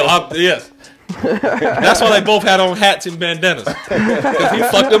 By Bill. Yes. That's why they both had on hats and bandanas. Because he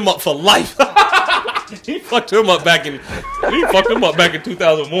fucked them up for life. He fucked him up back in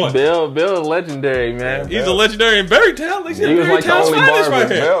 2001. Bill legendary, man. He's a legendary in Berrytown. He was like the only finest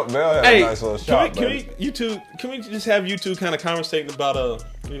right here. Bill had a nice little shot. Can we just have you two kind of conversating about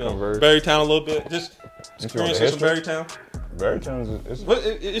Berrytown a little bit? Just experiences from Berrytown. Berrytown is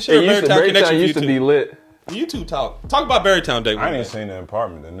it's your Berrytown connection. Used to be lit. You two talk about Berrytown Day. I ain't seen the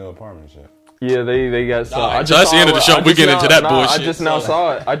new apartment shit. Yeah, they got some. Right, so that's the end of the show. We get into that bullshit. I just now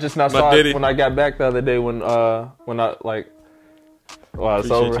saw it when I got back the other day when I like. Wow,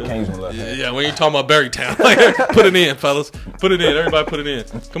 it's over. Yeah, we ain't talking about Berrytown. Put it in, fellas. Put it in. Everybody put it in.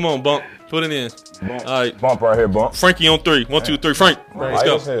 Come on, Bump. Put it in. Bump. All right. Bump right here, Bump. Frankie on 3. 1, 2, 3. Frank. Let's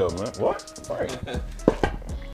go. Hell, man. What? Frank.